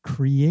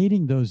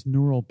creating those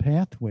neural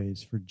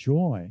pathways for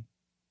joy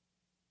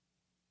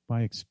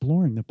by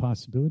exploring the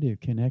possibility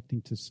of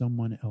connecting to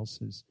someone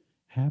else's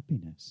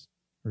happiness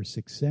or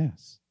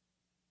success.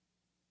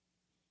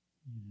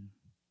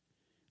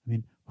 I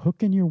mean,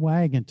 hooking your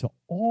wagon to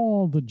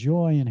all the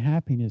joy and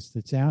happiness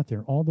that's out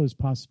there, all those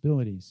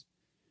possibilities,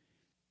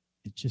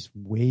 it's just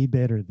way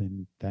better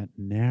than that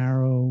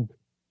narrow,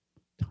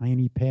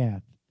 tiny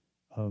path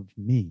of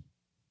me.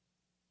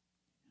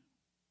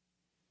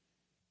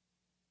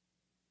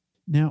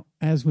 Now,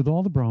 as with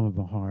all the Brahma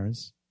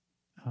Viharas,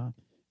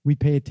 we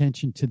pay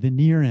attention to the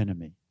near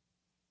enemy.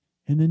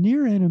 And the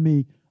near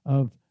enemy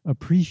of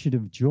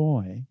appreciative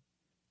joy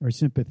or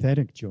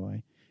sympathetic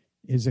joy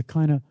is a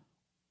kind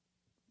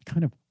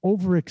of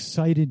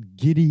overexcited,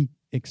 giddy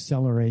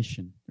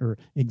acceleration or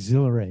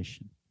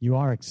exhilaration. You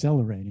are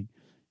accelerating.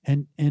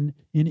 And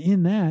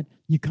in that,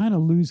 you kind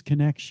of lose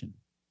connection.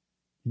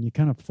 And you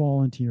kind of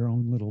fall into your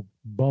own little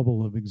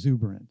bubble of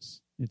exuberance.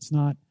 It's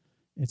not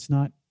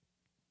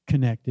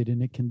connected,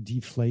 and it can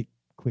deflate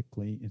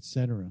quickly,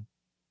 etc.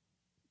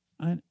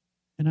 And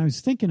I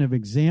was thinking of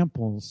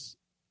examples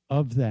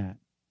of that.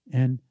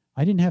 And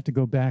I didn't have to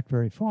go back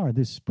very far.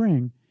 This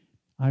spring,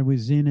 I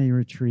was in a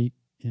retreat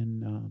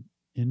in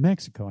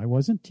Mexico. I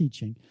wasn't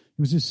teaching.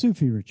 It was a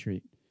Sufi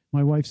retreat.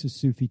 My wife's a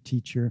Sufi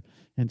teacher.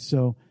 And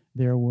so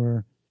there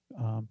were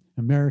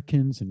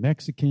Americans and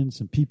Mexicans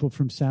and people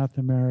from South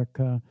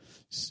America.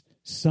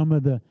 Some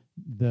of the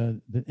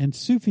and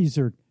Sufis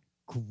are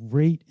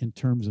great in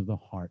terms of the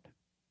heart.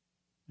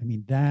 I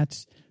mean,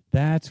 that's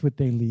what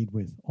they lead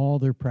with, all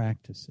their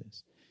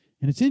practices.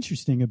 And it's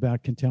interesting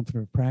about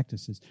contemplative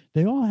practices.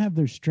 They all have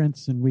their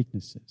strengths and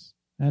weaknesses.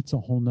 That's a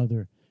whole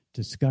nother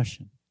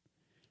discussion.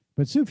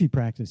 But Sufi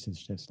practice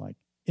is just like,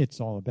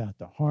 it's all about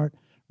the heart.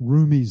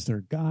 Rumi's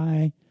their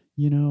guy,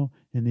 and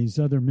these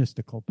other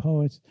mystical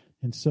poets.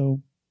 And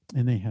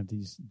they have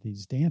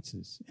these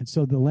dances. And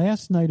so the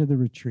last night of the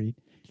retreat,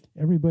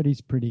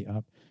 everybody's pretty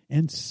up.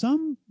 And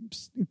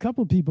a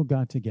couple of people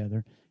got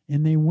together,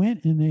 and they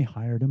went and they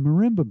hired a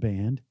marimba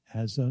band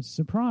as a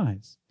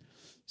surprise.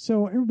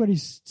 So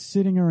everybody's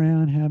sitting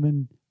around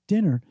having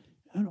dinner,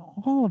 and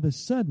all of a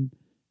sudden,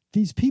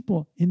 these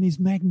people in these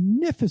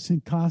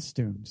magnificent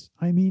costumes,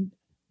 I mean,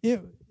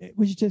 it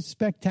was just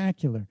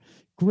spectacular.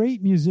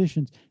 Great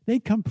musicians. They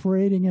come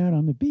parading out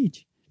on the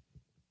beach.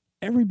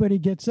 Everybody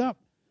gets up,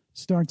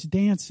 starts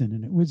dancing,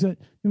 and it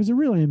was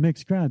really a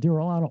mixed crowd. There were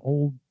a lot of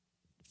old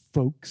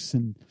folks,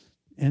 and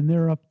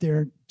they're up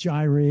there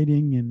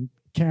gyrating and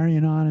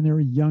carrying on, and there were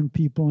young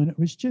people, and it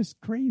was just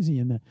crazy.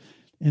 And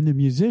the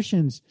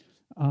musicians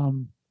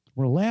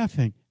were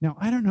laughing. Now,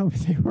 I don't know if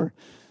they were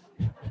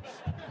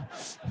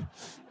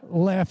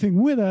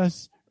laughing with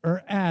us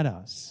or at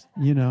us,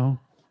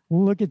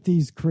 Look at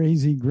these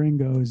crazy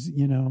gringos,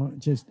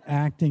 just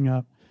acting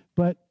up.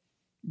 But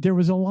there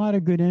was a lot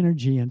of good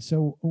energy, and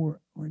so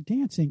we're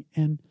dancing.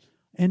 And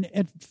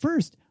at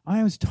first,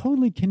 I was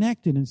totally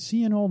connected and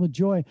seeing all the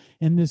joy.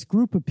 And this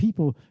group of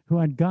people who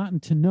I'd gotten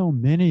to know,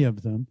 many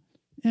of them,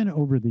 and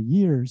over the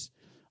years,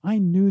 I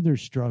knew their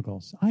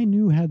struggles. I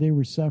knew how they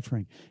were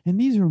suffering. And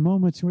these were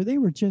moments where they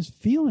were just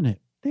feeling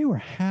it. They were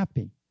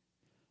happy.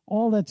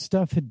 All that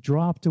stuff had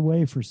dropped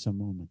away for some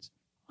moments.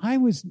 I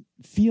was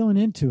feeling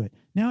into it.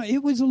 Now,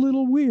 it was a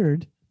little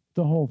weird,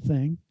 the whole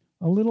thing,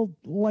 a little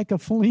like a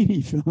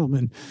Fellini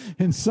film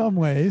in some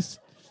ways.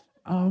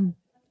 And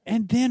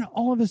then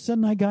all of a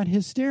sudden I got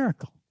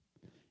hysterical.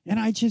 And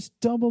I just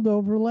doubled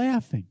over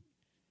laughing.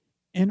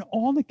 And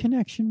all the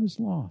connection was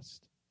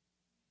lost.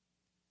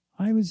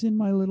 I was in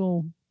my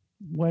little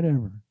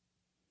whatever,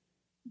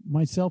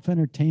 my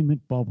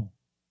self-entertainment bubble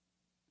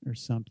or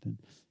something.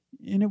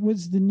 And it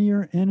was the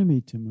near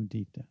enemy to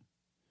mudita.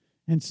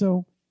 And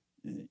so,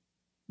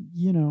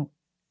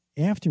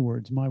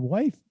 afterwards, my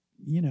wife,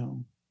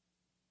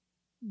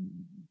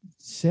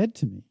 said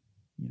to me,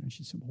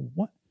 she said,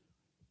 well,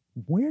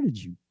 where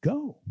did you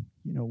go?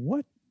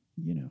 What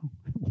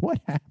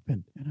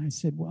happened? And I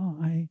said, well,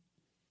 I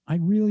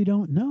really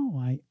don't know.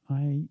 I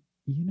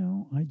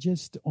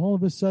just, all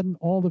of a sudden,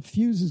 all the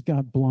fuses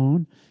got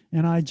blown,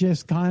 and I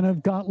just kind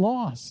of got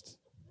lost.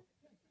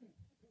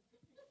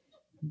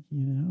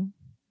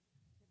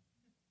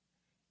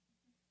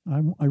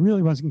 I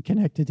really wasn't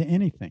connected to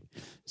anything.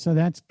 So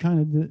that's kind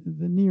of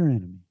the near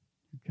enemy,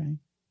 okay?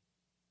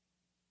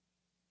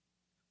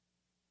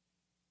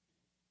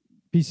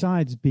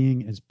 Besides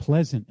being as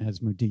pleasant as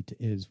mudita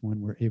is when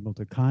we're able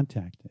to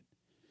contact it,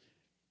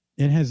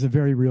 it has a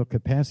very real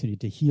capacity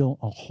to heal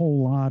a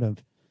whole lot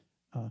of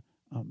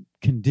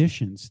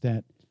conditions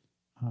that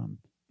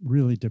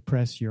really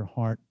depress your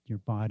heart, your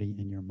body,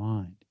 and your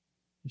mind.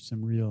 There's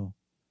some real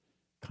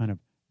kind of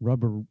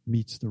rubber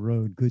meets the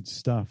road, good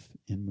stuff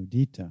in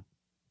mudita.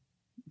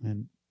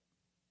 And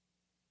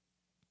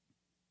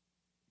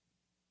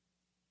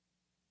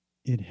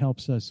it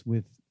helps us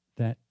with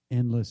that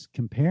endless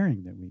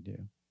comparing that we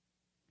do.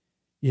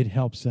 It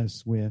helps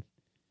us with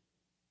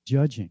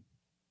judging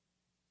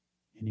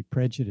any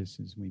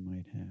prejudices we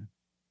might have,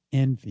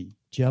 envy,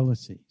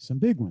 jealousy, some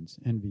big ones,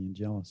 envy and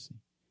jealousy,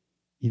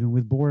 even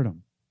with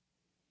boredom.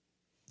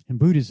 In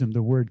Buddhism,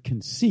 the word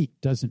conceit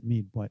doesn't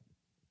mean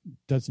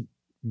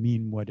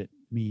what it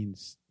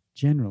means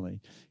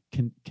generally.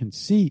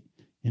 Conceit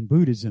in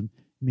Buddhism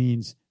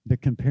means the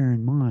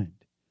comparing mind,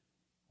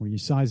 where you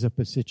size up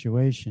a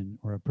situation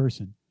or a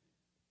person.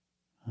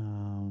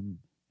 Am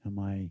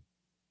I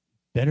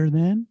better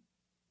than,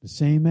 the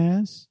same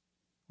as,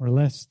 or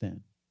less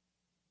than?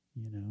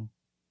 You know,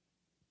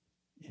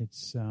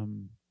 it's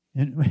and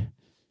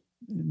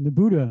the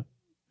Buddha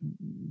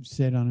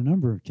said on a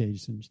number of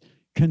occasions,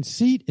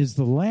 conceit is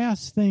the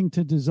last thing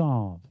to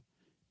dissolve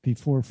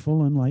before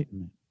full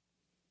enlightenment.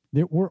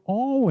 That we're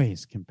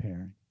always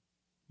comparing,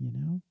 you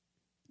know,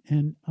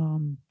 and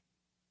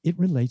it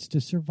relates to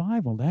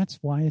survival. That's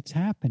why it's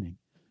happening.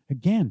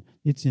 Again,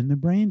 it's in the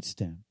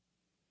brainstem.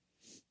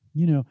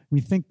 You know,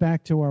 we think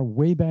back to our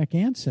way back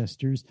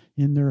ancestors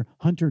in their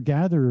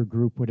hunter-gatherer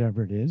group,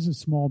 whatever it is, a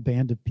small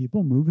band of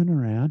people moving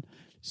around,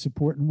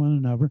 supporting one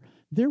another.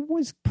 There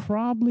was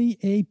probably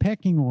a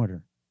pecking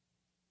order,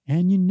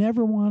 and you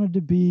never wanted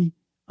to be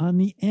on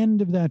the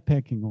end of that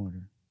pecking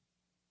order.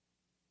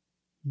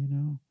 You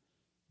know,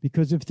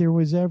 because if there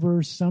was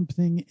ever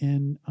something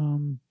and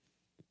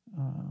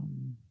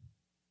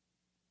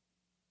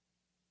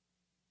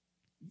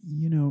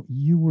you know,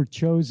 you were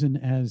chosen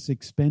as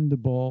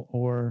expendable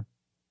or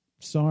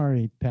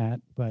sorry,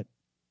 Pat, but,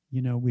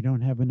 you know, we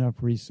don't have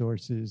enough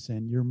resources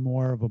and you're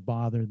more of a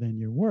bother than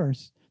you're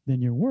worth,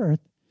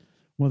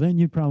 well, then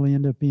you'd probably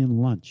end up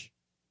being lunch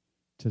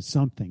to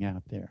something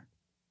out there.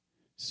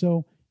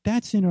 So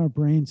that's in our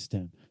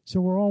brainstem.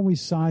 So we're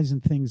always sizing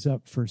things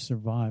up for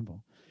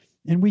survival.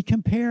 And we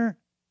compare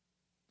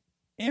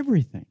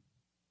everything.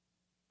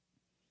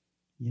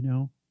 You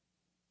know,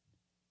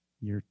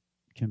 you're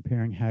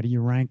comparing how do you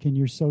rank in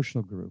your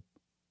social group?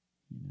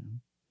 You know,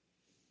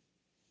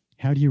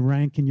 how do you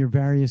rank in your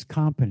various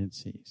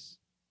competencies?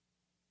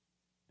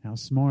 How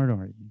smart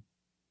are you?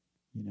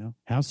 You know,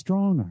 how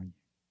strong are you?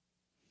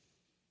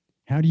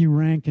 How do you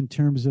rank in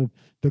terms of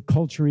the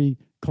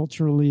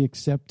culturally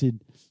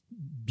accepted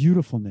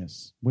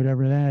beautifulness,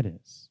 whatever that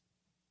is?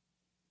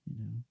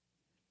 You know,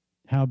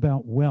 how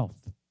about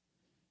wealth?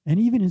 And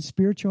even in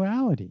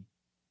spirituality,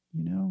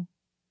 you know,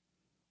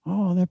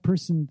 oh, that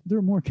person,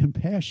 they're more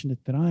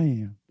compassionate than I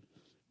am.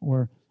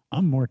 Or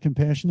I'm more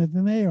compassionate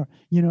than they are.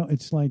 You know,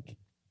 it's like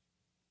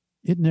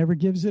it never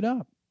gives it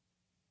up.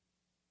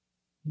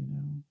 You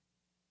know,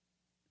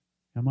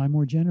 am I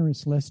more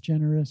generous, less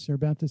generous, or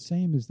about the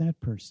same as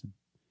that person?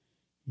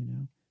 You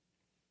know,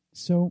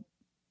 so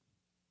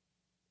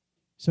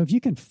if you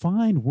can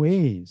find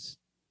ways,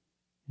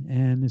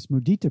 and this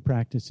mudita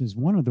practice is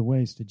one of the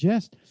ways to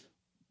just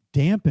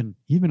dampen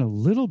even a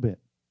little bit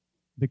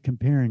the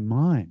comparing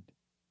mind,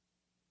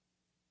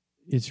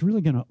 it's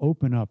really going to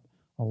open up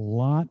a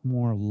lot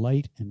more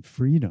light and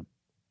freedom.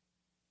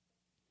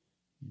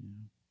 You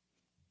know,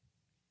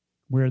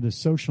 where the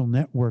social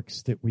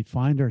networks that we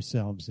find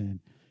ourselves in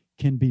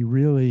can be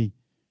really,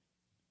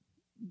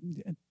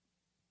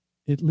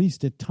 at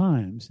least at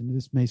times, and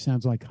this may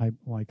sound like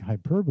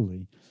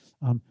hyperbole,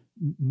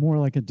 more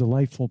like a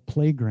delightful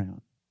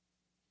playground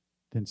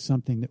than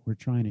something that we're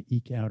trying to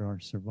eke out our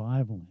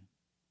survival in.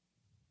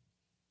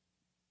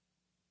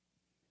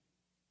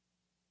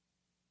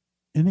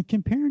 And the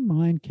comparing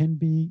mind can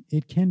be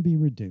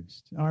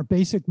reduced. Our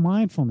basic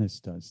mindfulness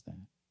does that.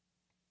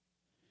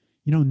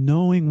 You know,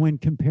 knowing when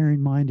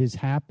comparing mind is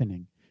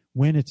happening,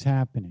 when it's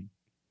happening.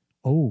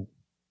 Oh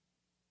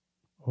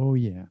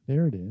yeah,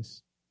 there it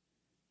is.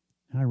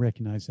 I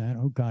recognize that.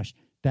 Oh gosh,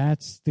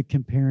 that's the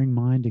comparing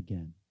mind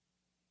again.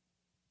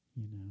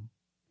 You know,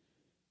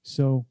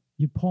 so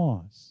you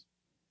pause.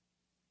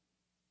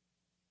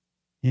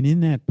 And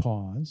in that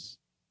pause,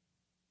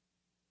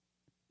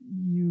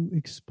 you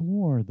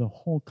explore the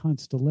whole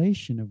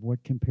constellation of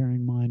what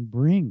comparing mind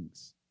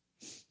brings.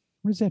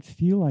 What does that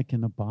feel like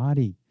in the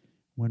body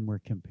when we're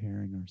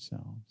comparing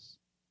ourselves?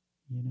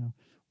 You know,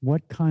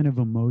 what kind of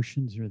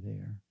emotions are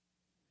there?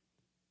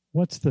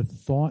 What's the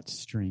thought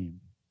stream?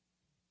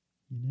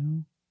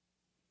 You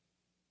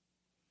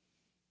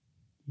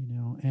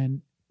know,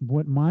 and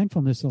what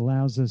mindfulness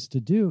allows us to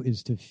do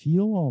is to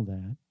feel all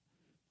that,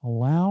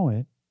 allow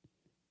it,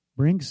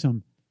 bring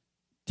some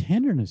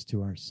tenderness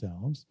to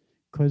ourselves,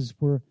 because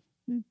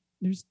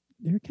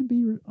there can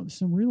be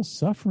some real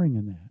suffering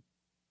in that,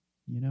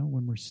 you know,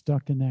 when we're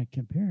stuck in that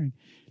comparing.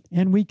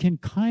 And we can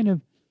kind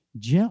of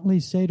gently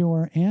say to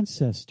our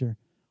ancestor,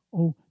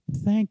 oh,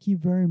 thank you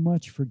very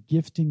much for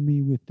gifting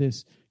me with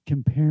this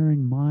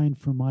comparing mind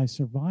for my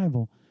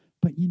survival.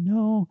 But, you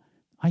know,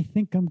 I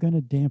think I'm going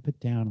to damp it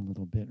down a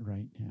little bit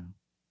right now.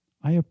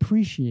 I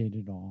appreciate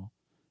it all,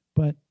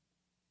 but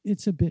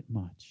it's a bit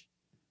much.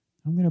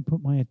 I'm going to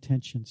put my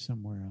attention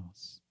somewhere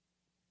else.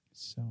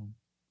 So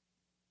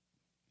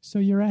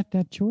you're at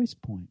that choice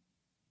point,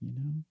 you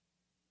know.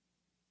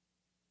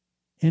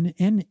 And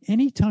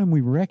anytime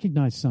we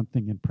recognize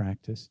something in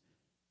practice,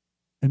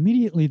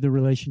 immediately the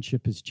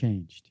relationship has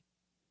changed.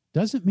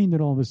 Doesn't mean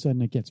that all of a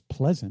sudden it gets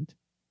pleasant,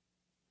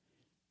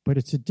 but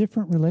it's a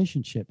different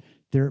relationship.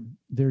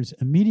 There's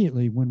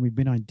immediately, when we've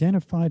been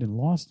identified and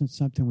lost in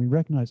something, we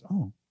recognize,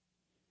 oh,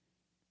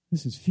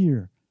 this is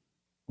fear,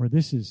 or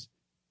this is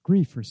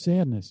grief or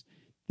sadness.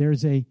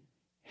 There's a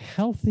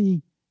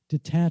healthy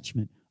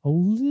detachment, a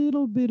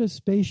little bit of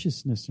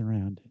spaciousness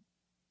around it.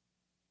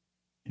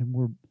 And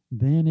we're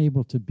then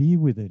able to be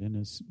with it in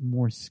a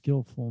more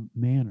skillful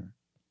manner.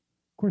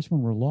 Of course,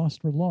 when we're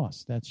lost, we're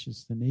lost. That's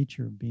just the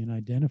nature of being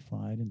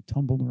identified and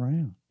tumbled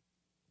around.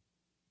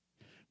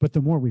 But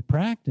the more we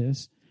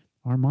practice,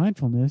 our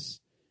mindfulness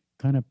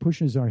kind of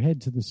pushes our head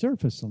to the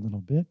surface a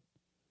little bit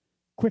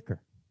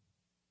quicker.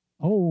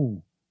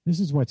 Oh, this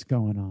is what's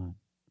going on.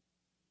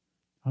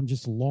 I'm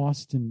just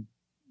lost in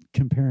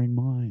comparing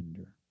mind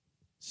or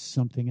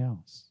something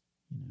else,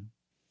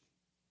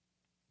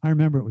 I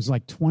remember it was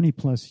like 20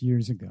 plus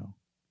years ago,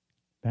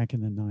 back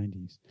in the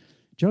 90s.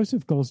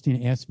 Joseph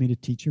Goldstein asked me to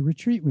teach a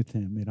retreat with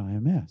him at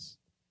IMS.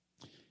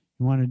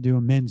 He wanted to do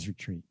a men's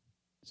retreat.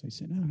 So I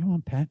said, "No, come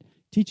on, Pat,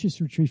 teach this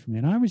retreat for me."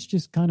 And I was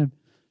just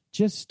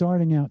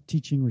starting out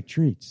teaching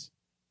retreats.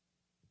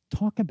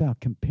 Talk about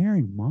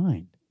comparing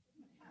mind.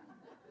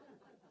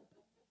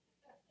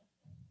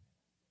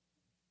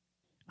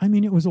 I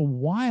mean, it was a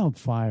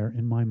wildfire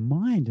in my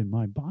mind and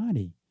my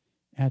body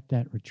at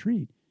that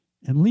retreat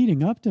and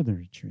leading up to the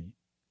retreat.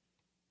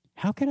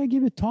 How could I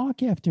give a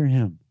talk after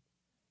him?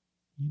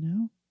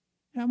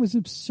 That was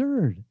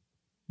absurd.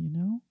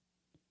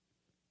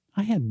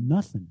 I had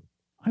nothing.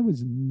 I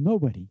was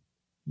nobody,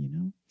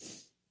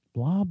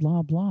 blah,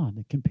 blah, blah,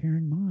 the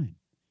comparing mind.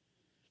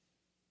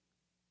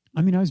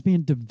 I mean, I was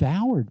being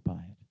devoured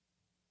by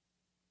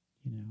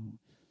it,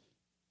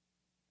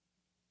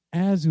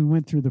 As we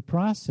went through the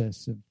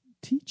process of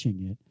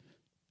teaching it,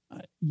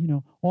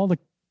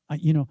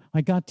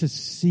 I got to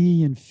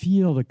see and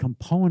feel the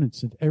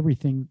components of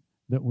everything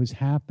that was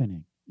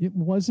happening. It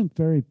wasn't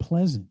very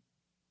pleasant.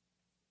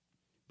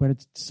 But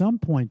at some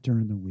point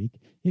during the week,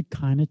 it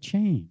kind of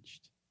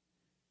changed.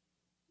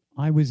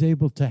 I was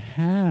able to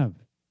have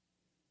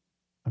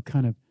a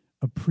kind of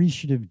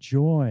appreciative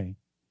joy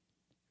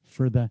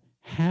for the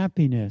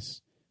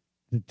happiness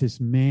that this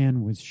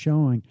man was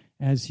showing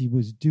as he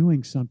was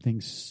doing something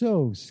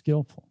so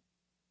skillful.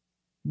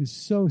 He was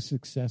so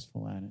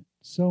successful at it,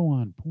 so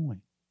on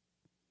point.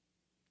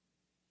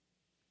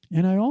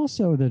 And I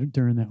also,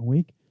 during that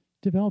week,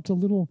 developed a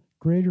little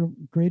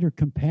greater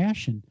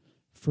compassion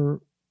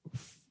for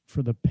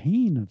the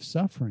pain of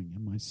suffering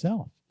in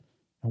myself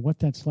and what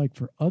that's like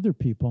for other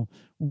people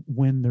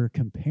when they're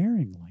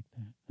comparing like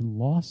that and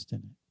lost in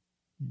it.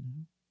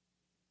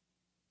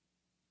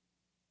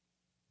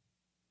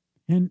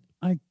 And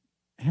I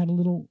had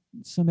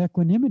some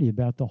equanimity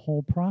about the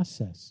whole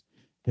process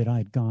that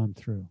I'd gone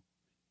through.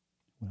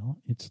 Well,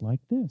 it's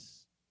like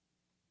this.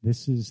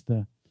 This is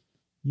the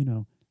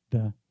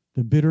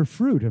bitter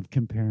fruit of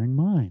comparing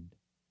mind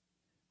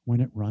when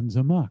it runs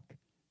amok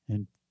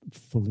and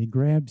fully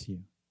grabs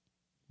you.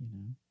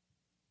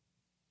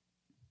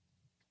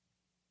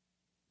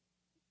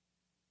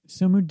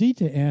 So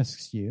Mudita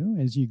asks you,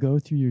 as you go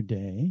through your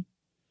day,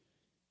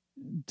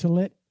 to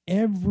let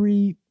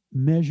every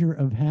measure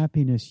of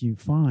happiness you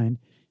find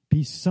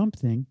be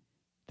something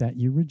that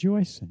you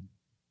rejoice in.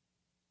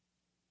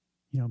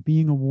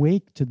 Being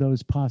awake to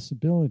those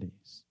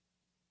possibilities.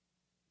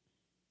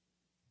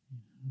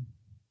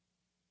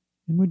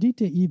 And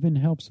Mudita even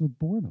helps with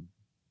boredom.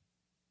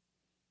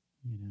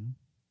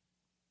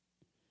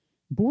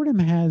 Boredom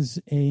has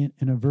an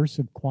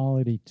aversive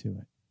quality to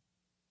it.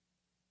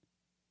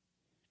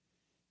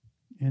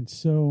 And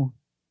so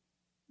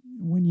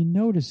when you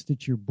notice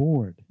that you're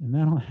bored, and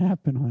that'll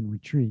happen on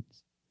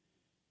retreats,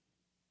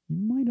 you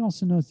might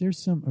also notice there's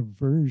some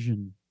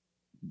aversion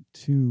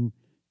to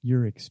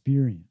your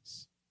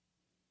experience.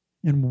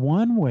 And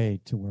one way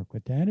to work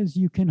with that is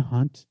you can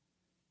hunt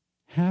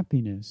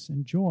happiness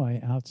and joy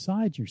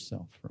outside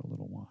yourself for a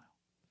little while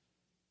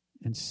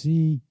and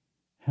see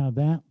how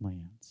that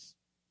lands.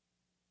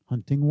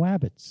 Hunting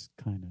wabbits,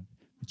 kind of.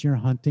 But you're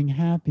hunting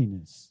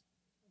happiness.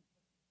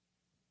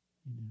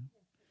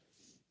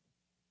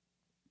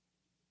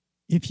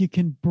 If you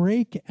can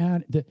break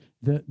out,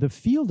 the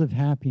field of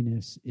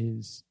happiness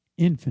is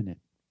infinite.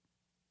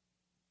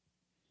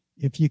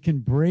 If you can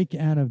break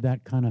out of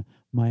that kind of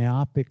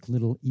myopic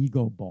little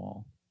ego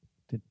ball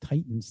that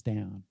tightens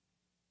down,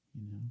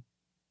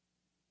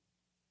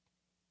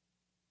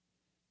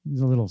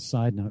 There's a little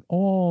side note.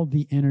 All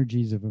the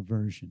energies of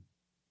aversion,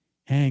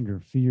 anger,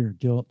 fear,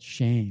 guilt,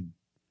 shame,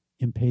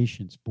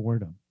 impatience,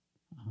 boredom,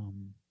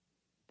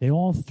 they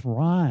all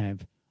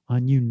thrive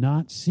on you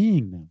not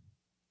seeing them.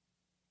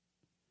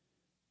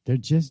 They're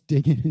just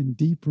digging in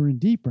deeper and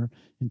deeper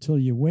until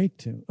you wake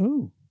to,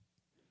 oh,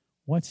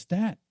 what's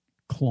that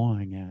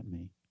clawing at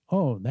me?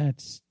 Oh,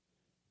 that's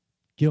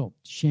guilt,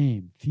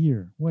 shame,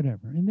 fear,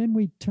 whatever. And then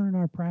we turn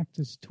our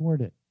practice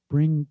toward it,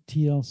 bring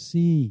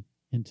TLC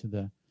into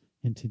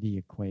the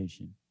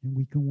equation, and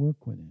we can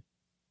work with it.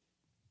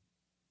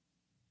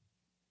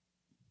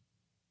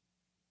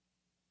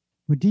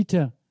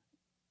 Mudita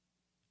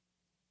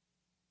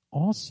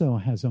also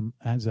has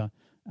a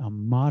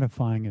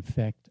modifying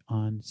effect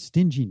on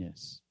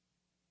stinginess.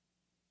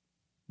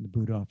 The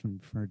Buddha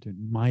often referred to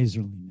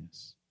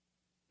miserliness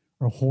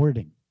or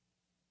hoarding.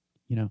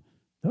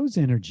 Those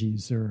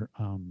energies are,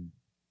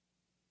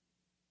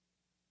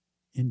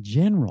 in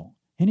general,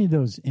 any of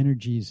those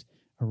energies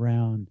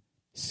around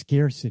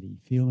scarcity,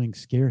 feeling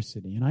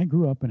scarcity. And I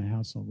grew up in a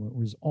household where it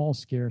was all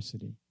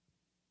scarcity.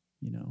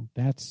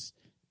 That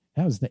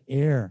was the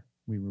air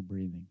we were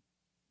breathing.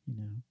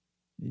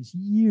 There's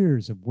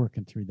years of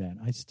working through that.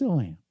 I still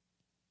am.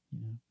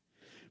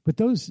 But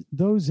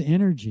those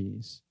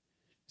energies,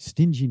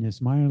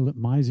 stinginess,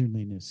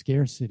 miserliness,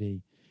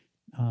 scarcity,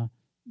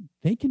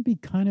 they can be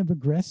kind of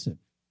aggressive.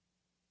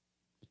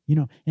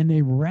 And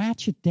they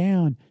ratchet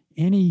down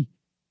any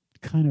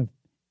kind of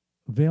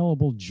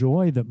available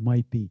joy that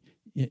might be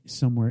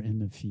somewhere in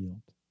the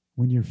field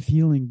when you're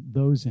feeling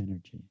those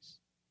energies.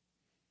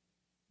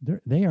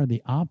 They are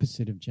the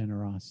opposite of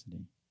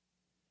generosity.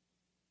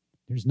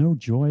 There's no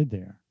joy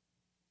there.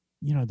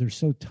 They're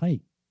so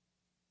tight.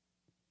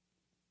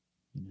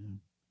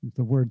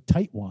 The word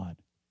tightwad,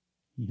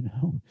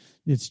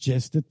 it's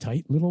just a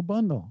tight little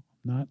bundle,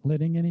 not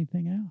letting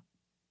anything out.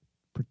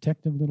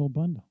 Protective little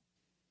bundle.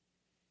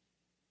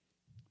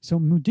 So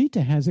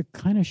mudita has a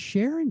kind of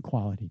sharing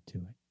quality to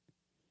it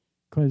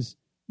because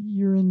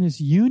you're in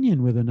this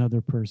union with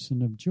another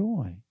person of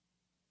joy,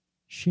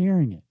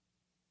 sharing it.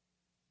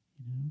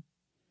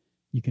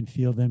 You can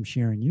feel them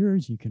sharing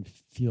yours. You can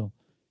feel,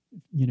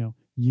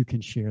 you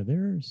can share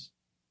theirs.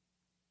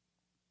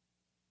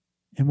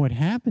 And what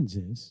happens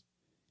is,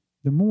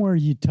 the more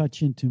you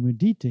touch into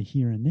mudita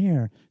here and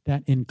there,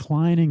 that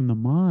inclining the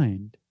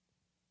mind,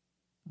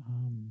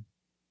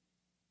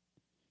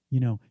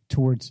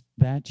 towards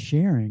that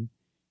sharing,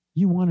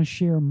 you want to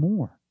share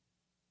more.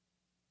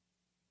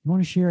 You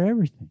want to share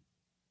everything.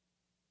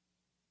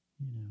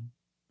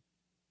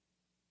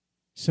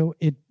 So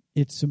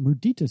it's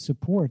mudita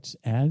supports,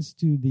 as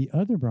do the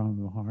other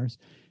Brahma Viharas,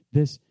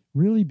 this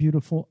really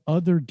beautiful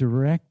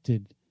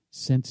other-directed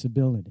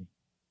sensibility.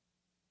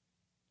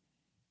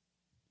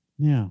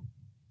 Now,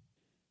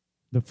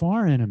 the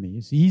far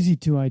enemies, easy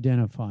to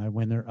identify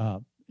when they're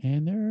up,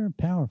 and they're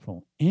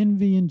powerful.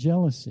 Envy and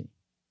jealousy.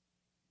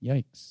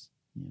 Yikes,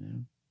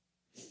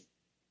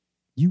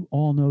 You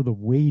all know the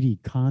weighty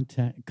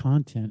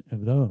content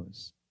of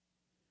those.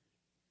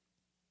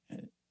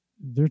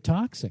 They're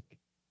toxic.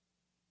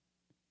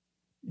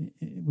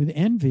 With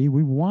envy,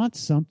 we want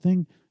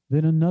something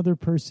that another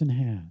person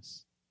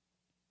has.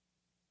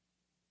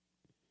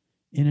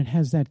 And it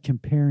has that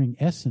comparing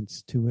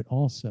essence to it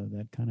also,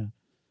 that kind of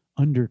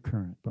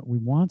undercurrent. But we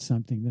want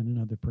something that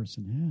another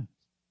person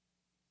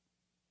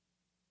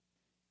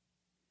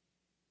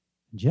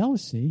has.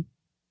 Jealousy,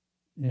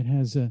 it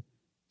has a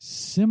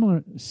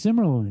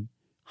similarly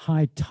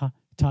high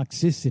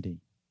toxicity.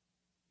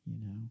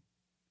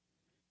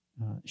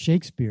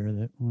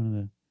 Shakespeare, one of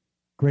the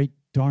great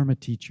Dharma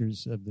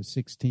teachers of the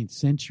 16th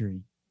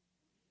century,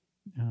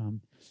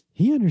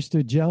 he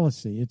understood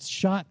jealousy. It's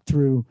shot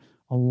through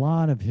a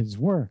lot of his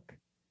work.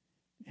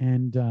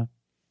 And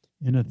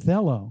in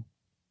Othello,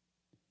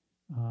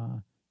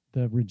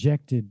 the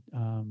rejected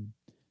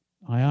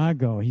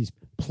Iago, he's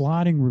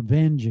plotting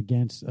revenge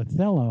against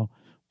Othello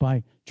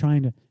by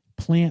trying to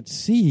plant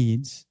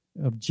seeds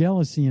of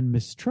jealousy and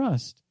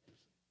mistrust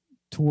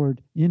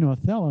in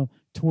Othello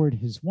toward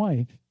his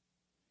wife,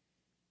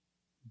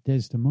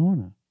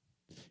 Desdemona.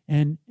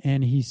 And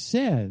he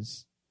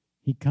says,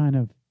 he kind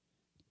of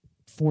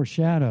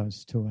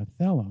foreshadows to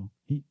Othello.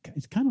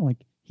 It's kind of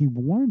like he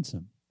warns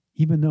him,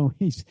 even though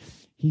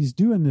he's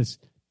doing this,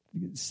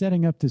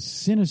 setting up this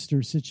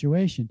sinister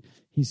situation.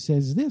 He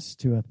says this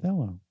to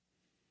Othello: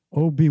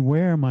 "Oh,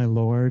 beware, my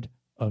lord,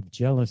 of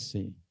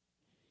jealousy.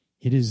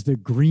 It is the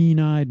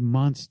green-eyed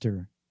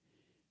monster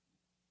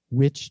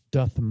which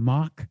doth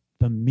mock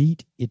the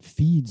meat it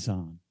feeds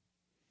on."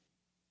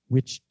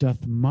 Which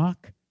doth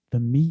mock the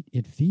meat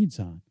it feeds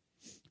on.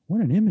 What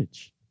an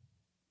image.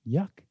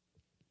 Yuck.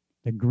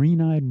 The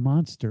green-eyed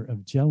monster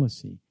of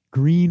jealousy,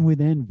 green with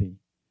envy,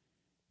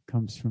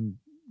 comes from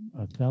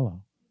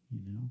Othello,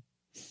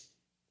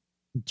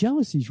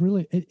 Jealousy is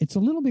really, it's a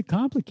little bit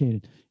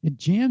complicated. It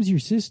jams your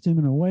system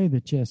in a way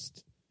that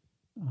just,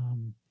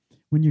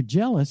 when you're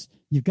jealous,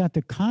 you've got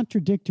the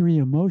contradictory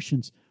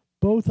emotions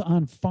both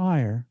on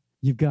fire.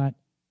 You've got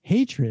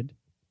hatred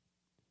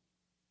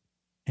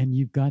and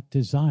you've got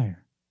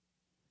desire.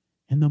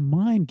 And the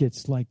mind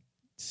gets like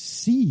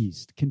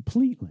seized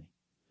completely.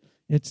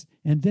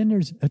 And then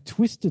there's a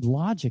twisted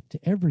logic to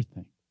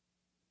everything.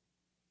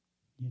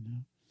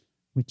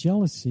 With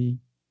jealousy,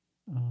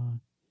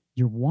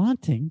 you're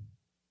wanting,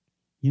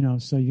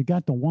 so you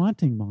got the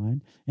wanting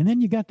mind, and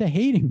then you got the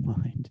hating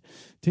mind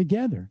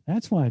together.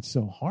 That's why it's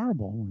so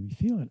horrible when we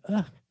feel it.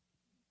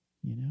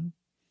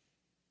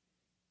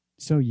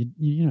 So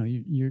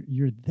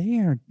you're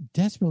there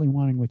desperately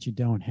wanting what you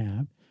don't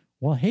have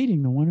while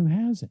hating the one who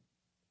has it.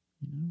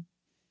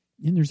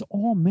 And there's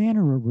all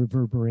manner of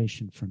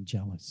reverberation from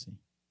jealousy.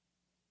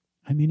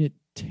 I mean, it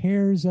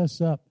tears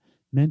us up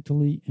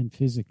mentally and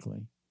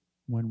physically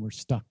when we're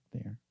stuck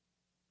there.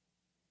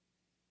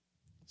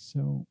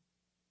 So,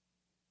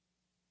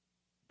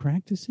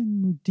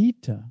 practicing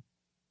mudita,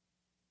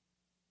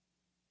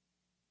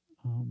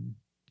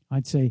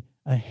 I'd say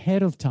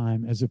ahead of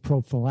time as a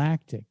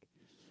prophylactic,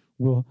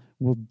 will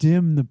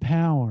dim the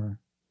power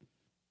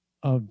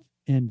of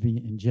envy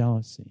and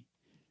jealousy.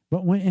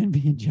 But when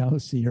envy and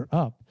jealousy are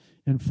up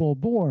and full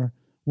bore,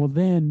 well,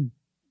 then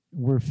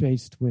we're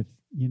faced with,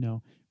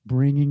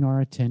 bringing our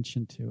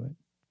attention to it.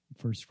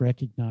 First,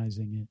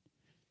 recognizing it,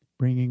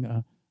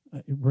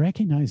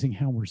 recognizing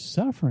how we're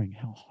suffering,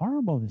 how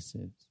horrible this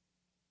is,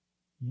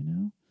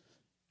 and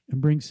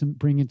bringing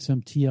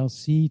some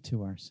TLC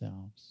to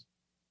ourselves,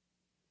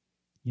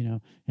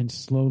 and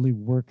slowly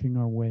working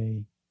our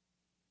way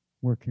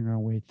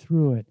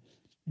through it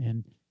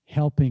and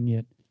helping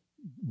it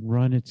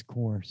run its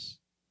course.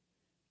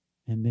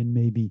 And then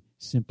maybe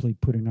simply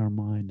putting our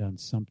mind on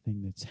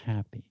something that's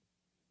happy,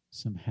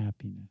 some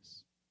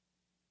happiness.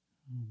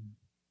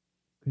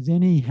 Because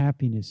any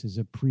happiness is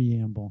a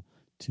preamble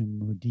to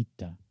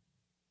mudita.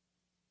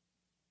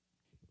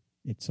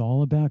 It's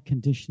all about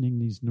conditioning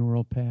these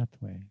neural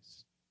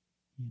pathways,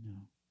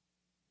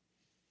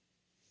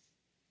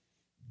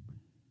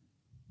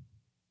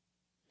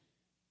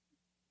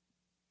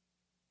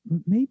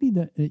 Maybe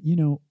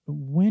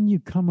when you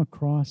come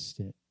across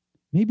it,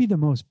 maybe the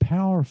most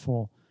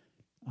powerful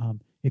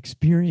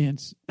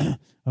experience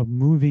of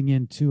moving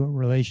into a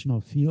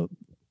relational field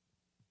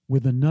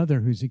with another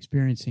who's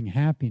experiencing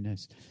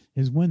happiness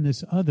is when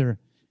this other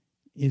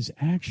is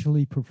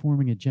actually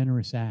performing a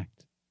generous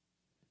act,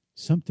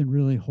 something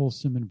really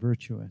wholesome and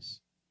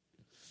virtuous.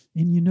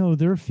 And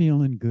they're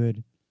feeling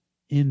good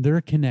in their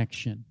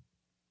connection.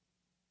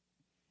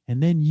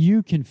 And then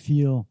you can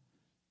feel,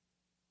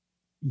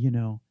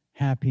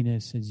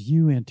 happiness as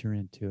you enter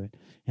into it.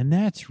 And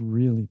that's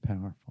really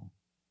powerful,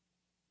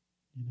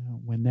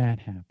 when that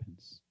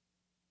happens.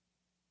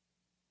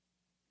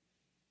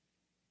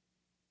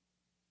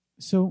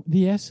 So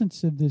the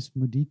essence of this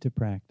mudita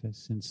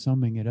practice, and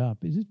summing it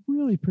up, is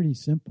really pretty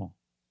simple.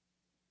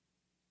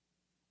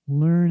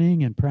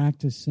 Learning and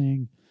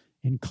practicing,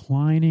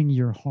 inclining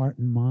your heart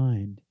and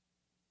mind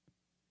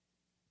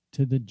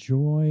to the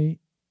joy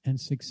and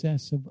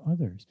success of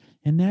others.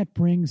 And that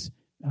brings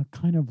a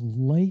kind of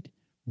light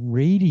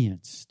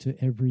radiance to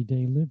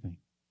everyday living.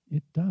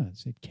 It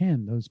does. It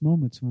can. Those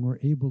moments when we're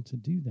able to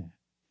do that.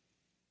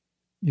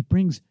 It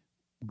brings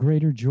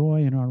greater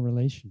joy in our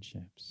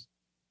relationships.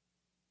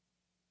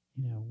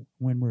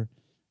 When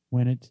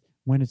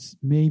it's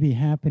maybe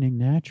happening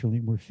naturally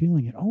and we're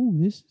feeling it. Oh,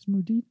 this is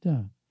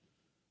mudita.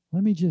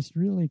 Let me just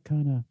really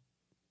kind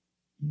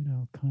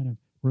of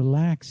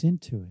relax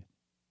into it,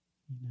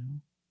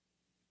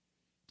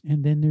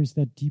 And then there's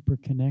that deeper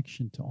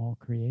connection to all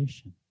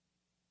creation.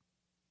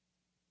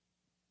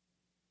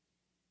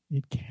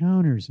 It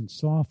counters and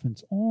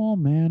softens all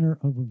manner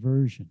of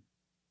aversion.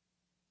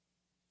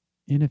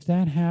 And if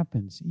that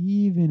happens,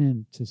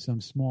 even to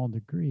some small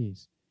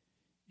degrees,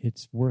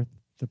 it's worth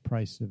the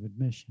price of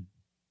admission.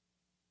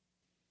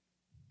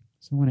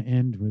 So I want to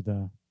end with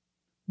a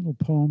little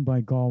poem by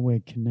Galway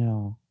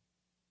Kinnell.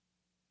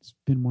 It's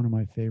been one of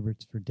my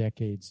favorites for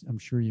decades. I'm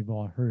sure you've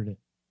all heard it.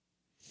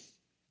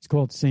 It's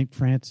called St.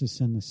 Francis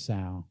and the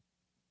Sow.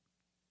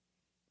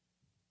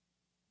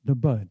 The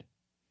bud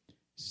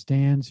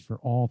stands for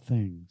all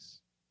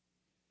things,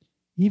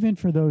 even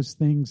for those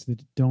things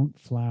that don't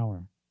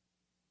flower.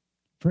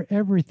 For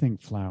everything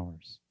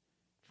flowers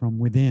from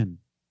within,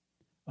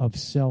 of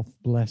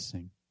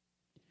self-blessing,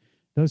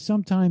 though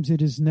sometimes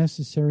it is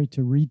necessary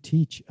to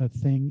reteach a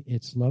thing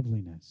its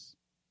loveliness,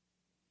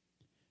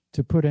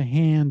 to put a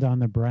hand on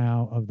the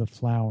brow of the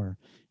flower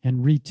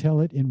and retell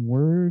it in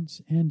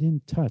words and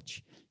in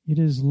touch. It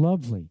is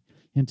lovely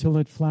until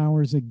it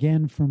flowers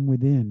again from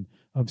within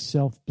of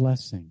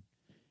self-blessing,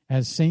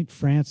 as St.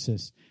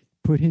 Francis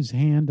put his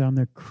hand on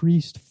the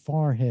creased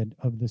forehead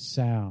of the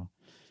sow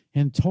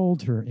and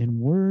told her in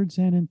words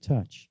and in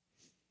touch,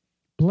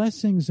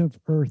 blessings of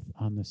earth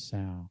on the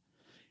sow.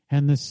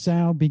 And the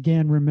sow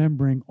began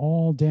remembering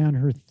all down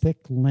her thick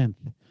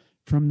length,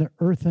 from the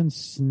earthen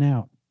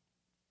snout,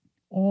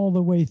 all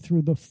the way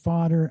through the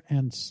fodder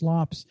and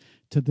slops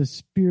to the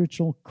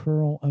spiritual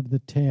curl of the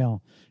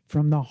tail,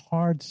 from the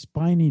hard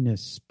spininess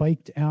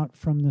spiked out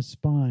from the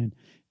spine,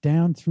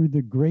 down through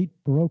the great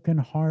broken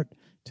heart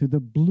to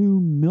the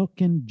blue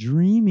milken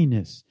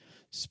dreaminess,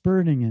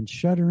 spurting and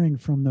shuddering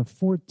from the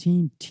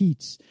 14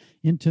 teats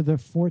into the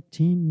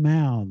 14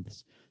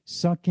 mouths,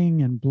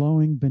 sucking and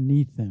blowing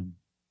beneath them.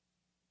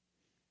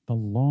 The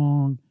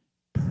long,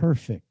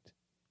 perfect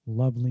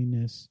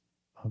loveliness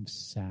of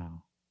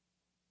sow.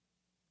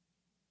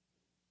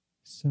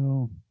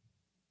 So,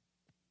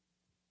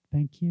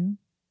 thank you.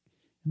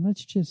 And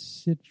let's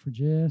just sit for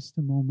just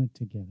a moment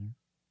together.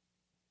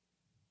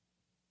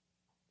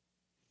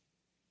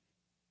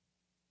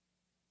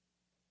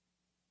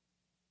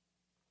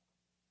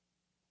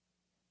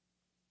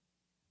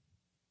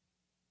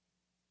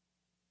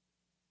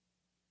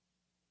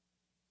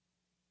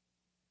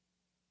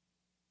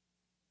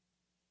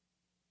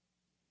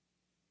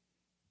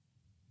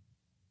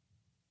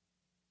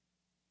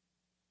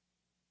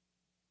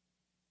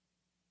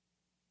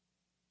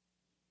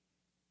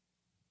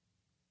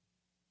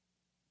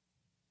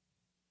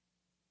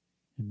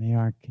 And may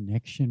our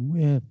connection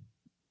with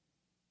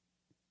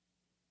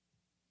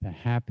the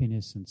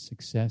happiness and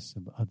success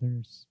of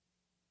others,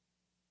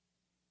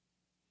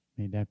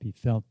 may that be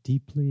felt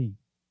deeply.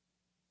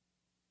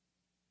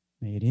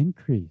 May it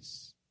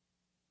increase,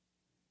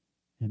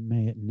 and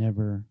may it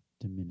never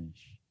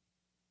diminish.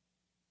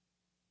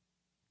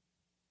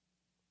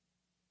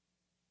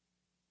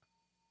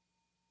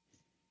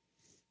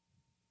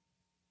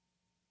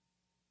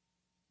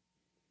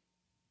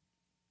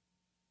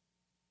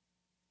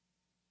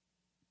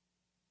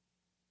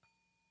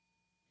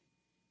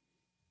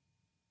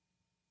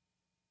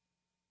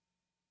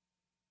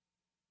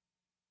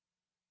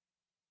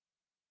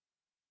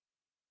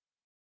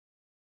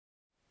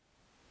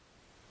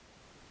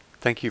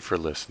 Thank you for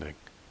listening.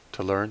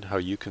 To learn how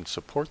you can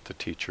support the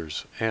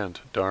teachers and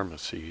Dharma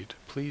Seed,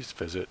 please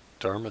visit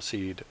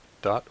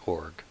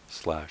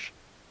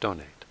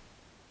dharmaseed.org/donate.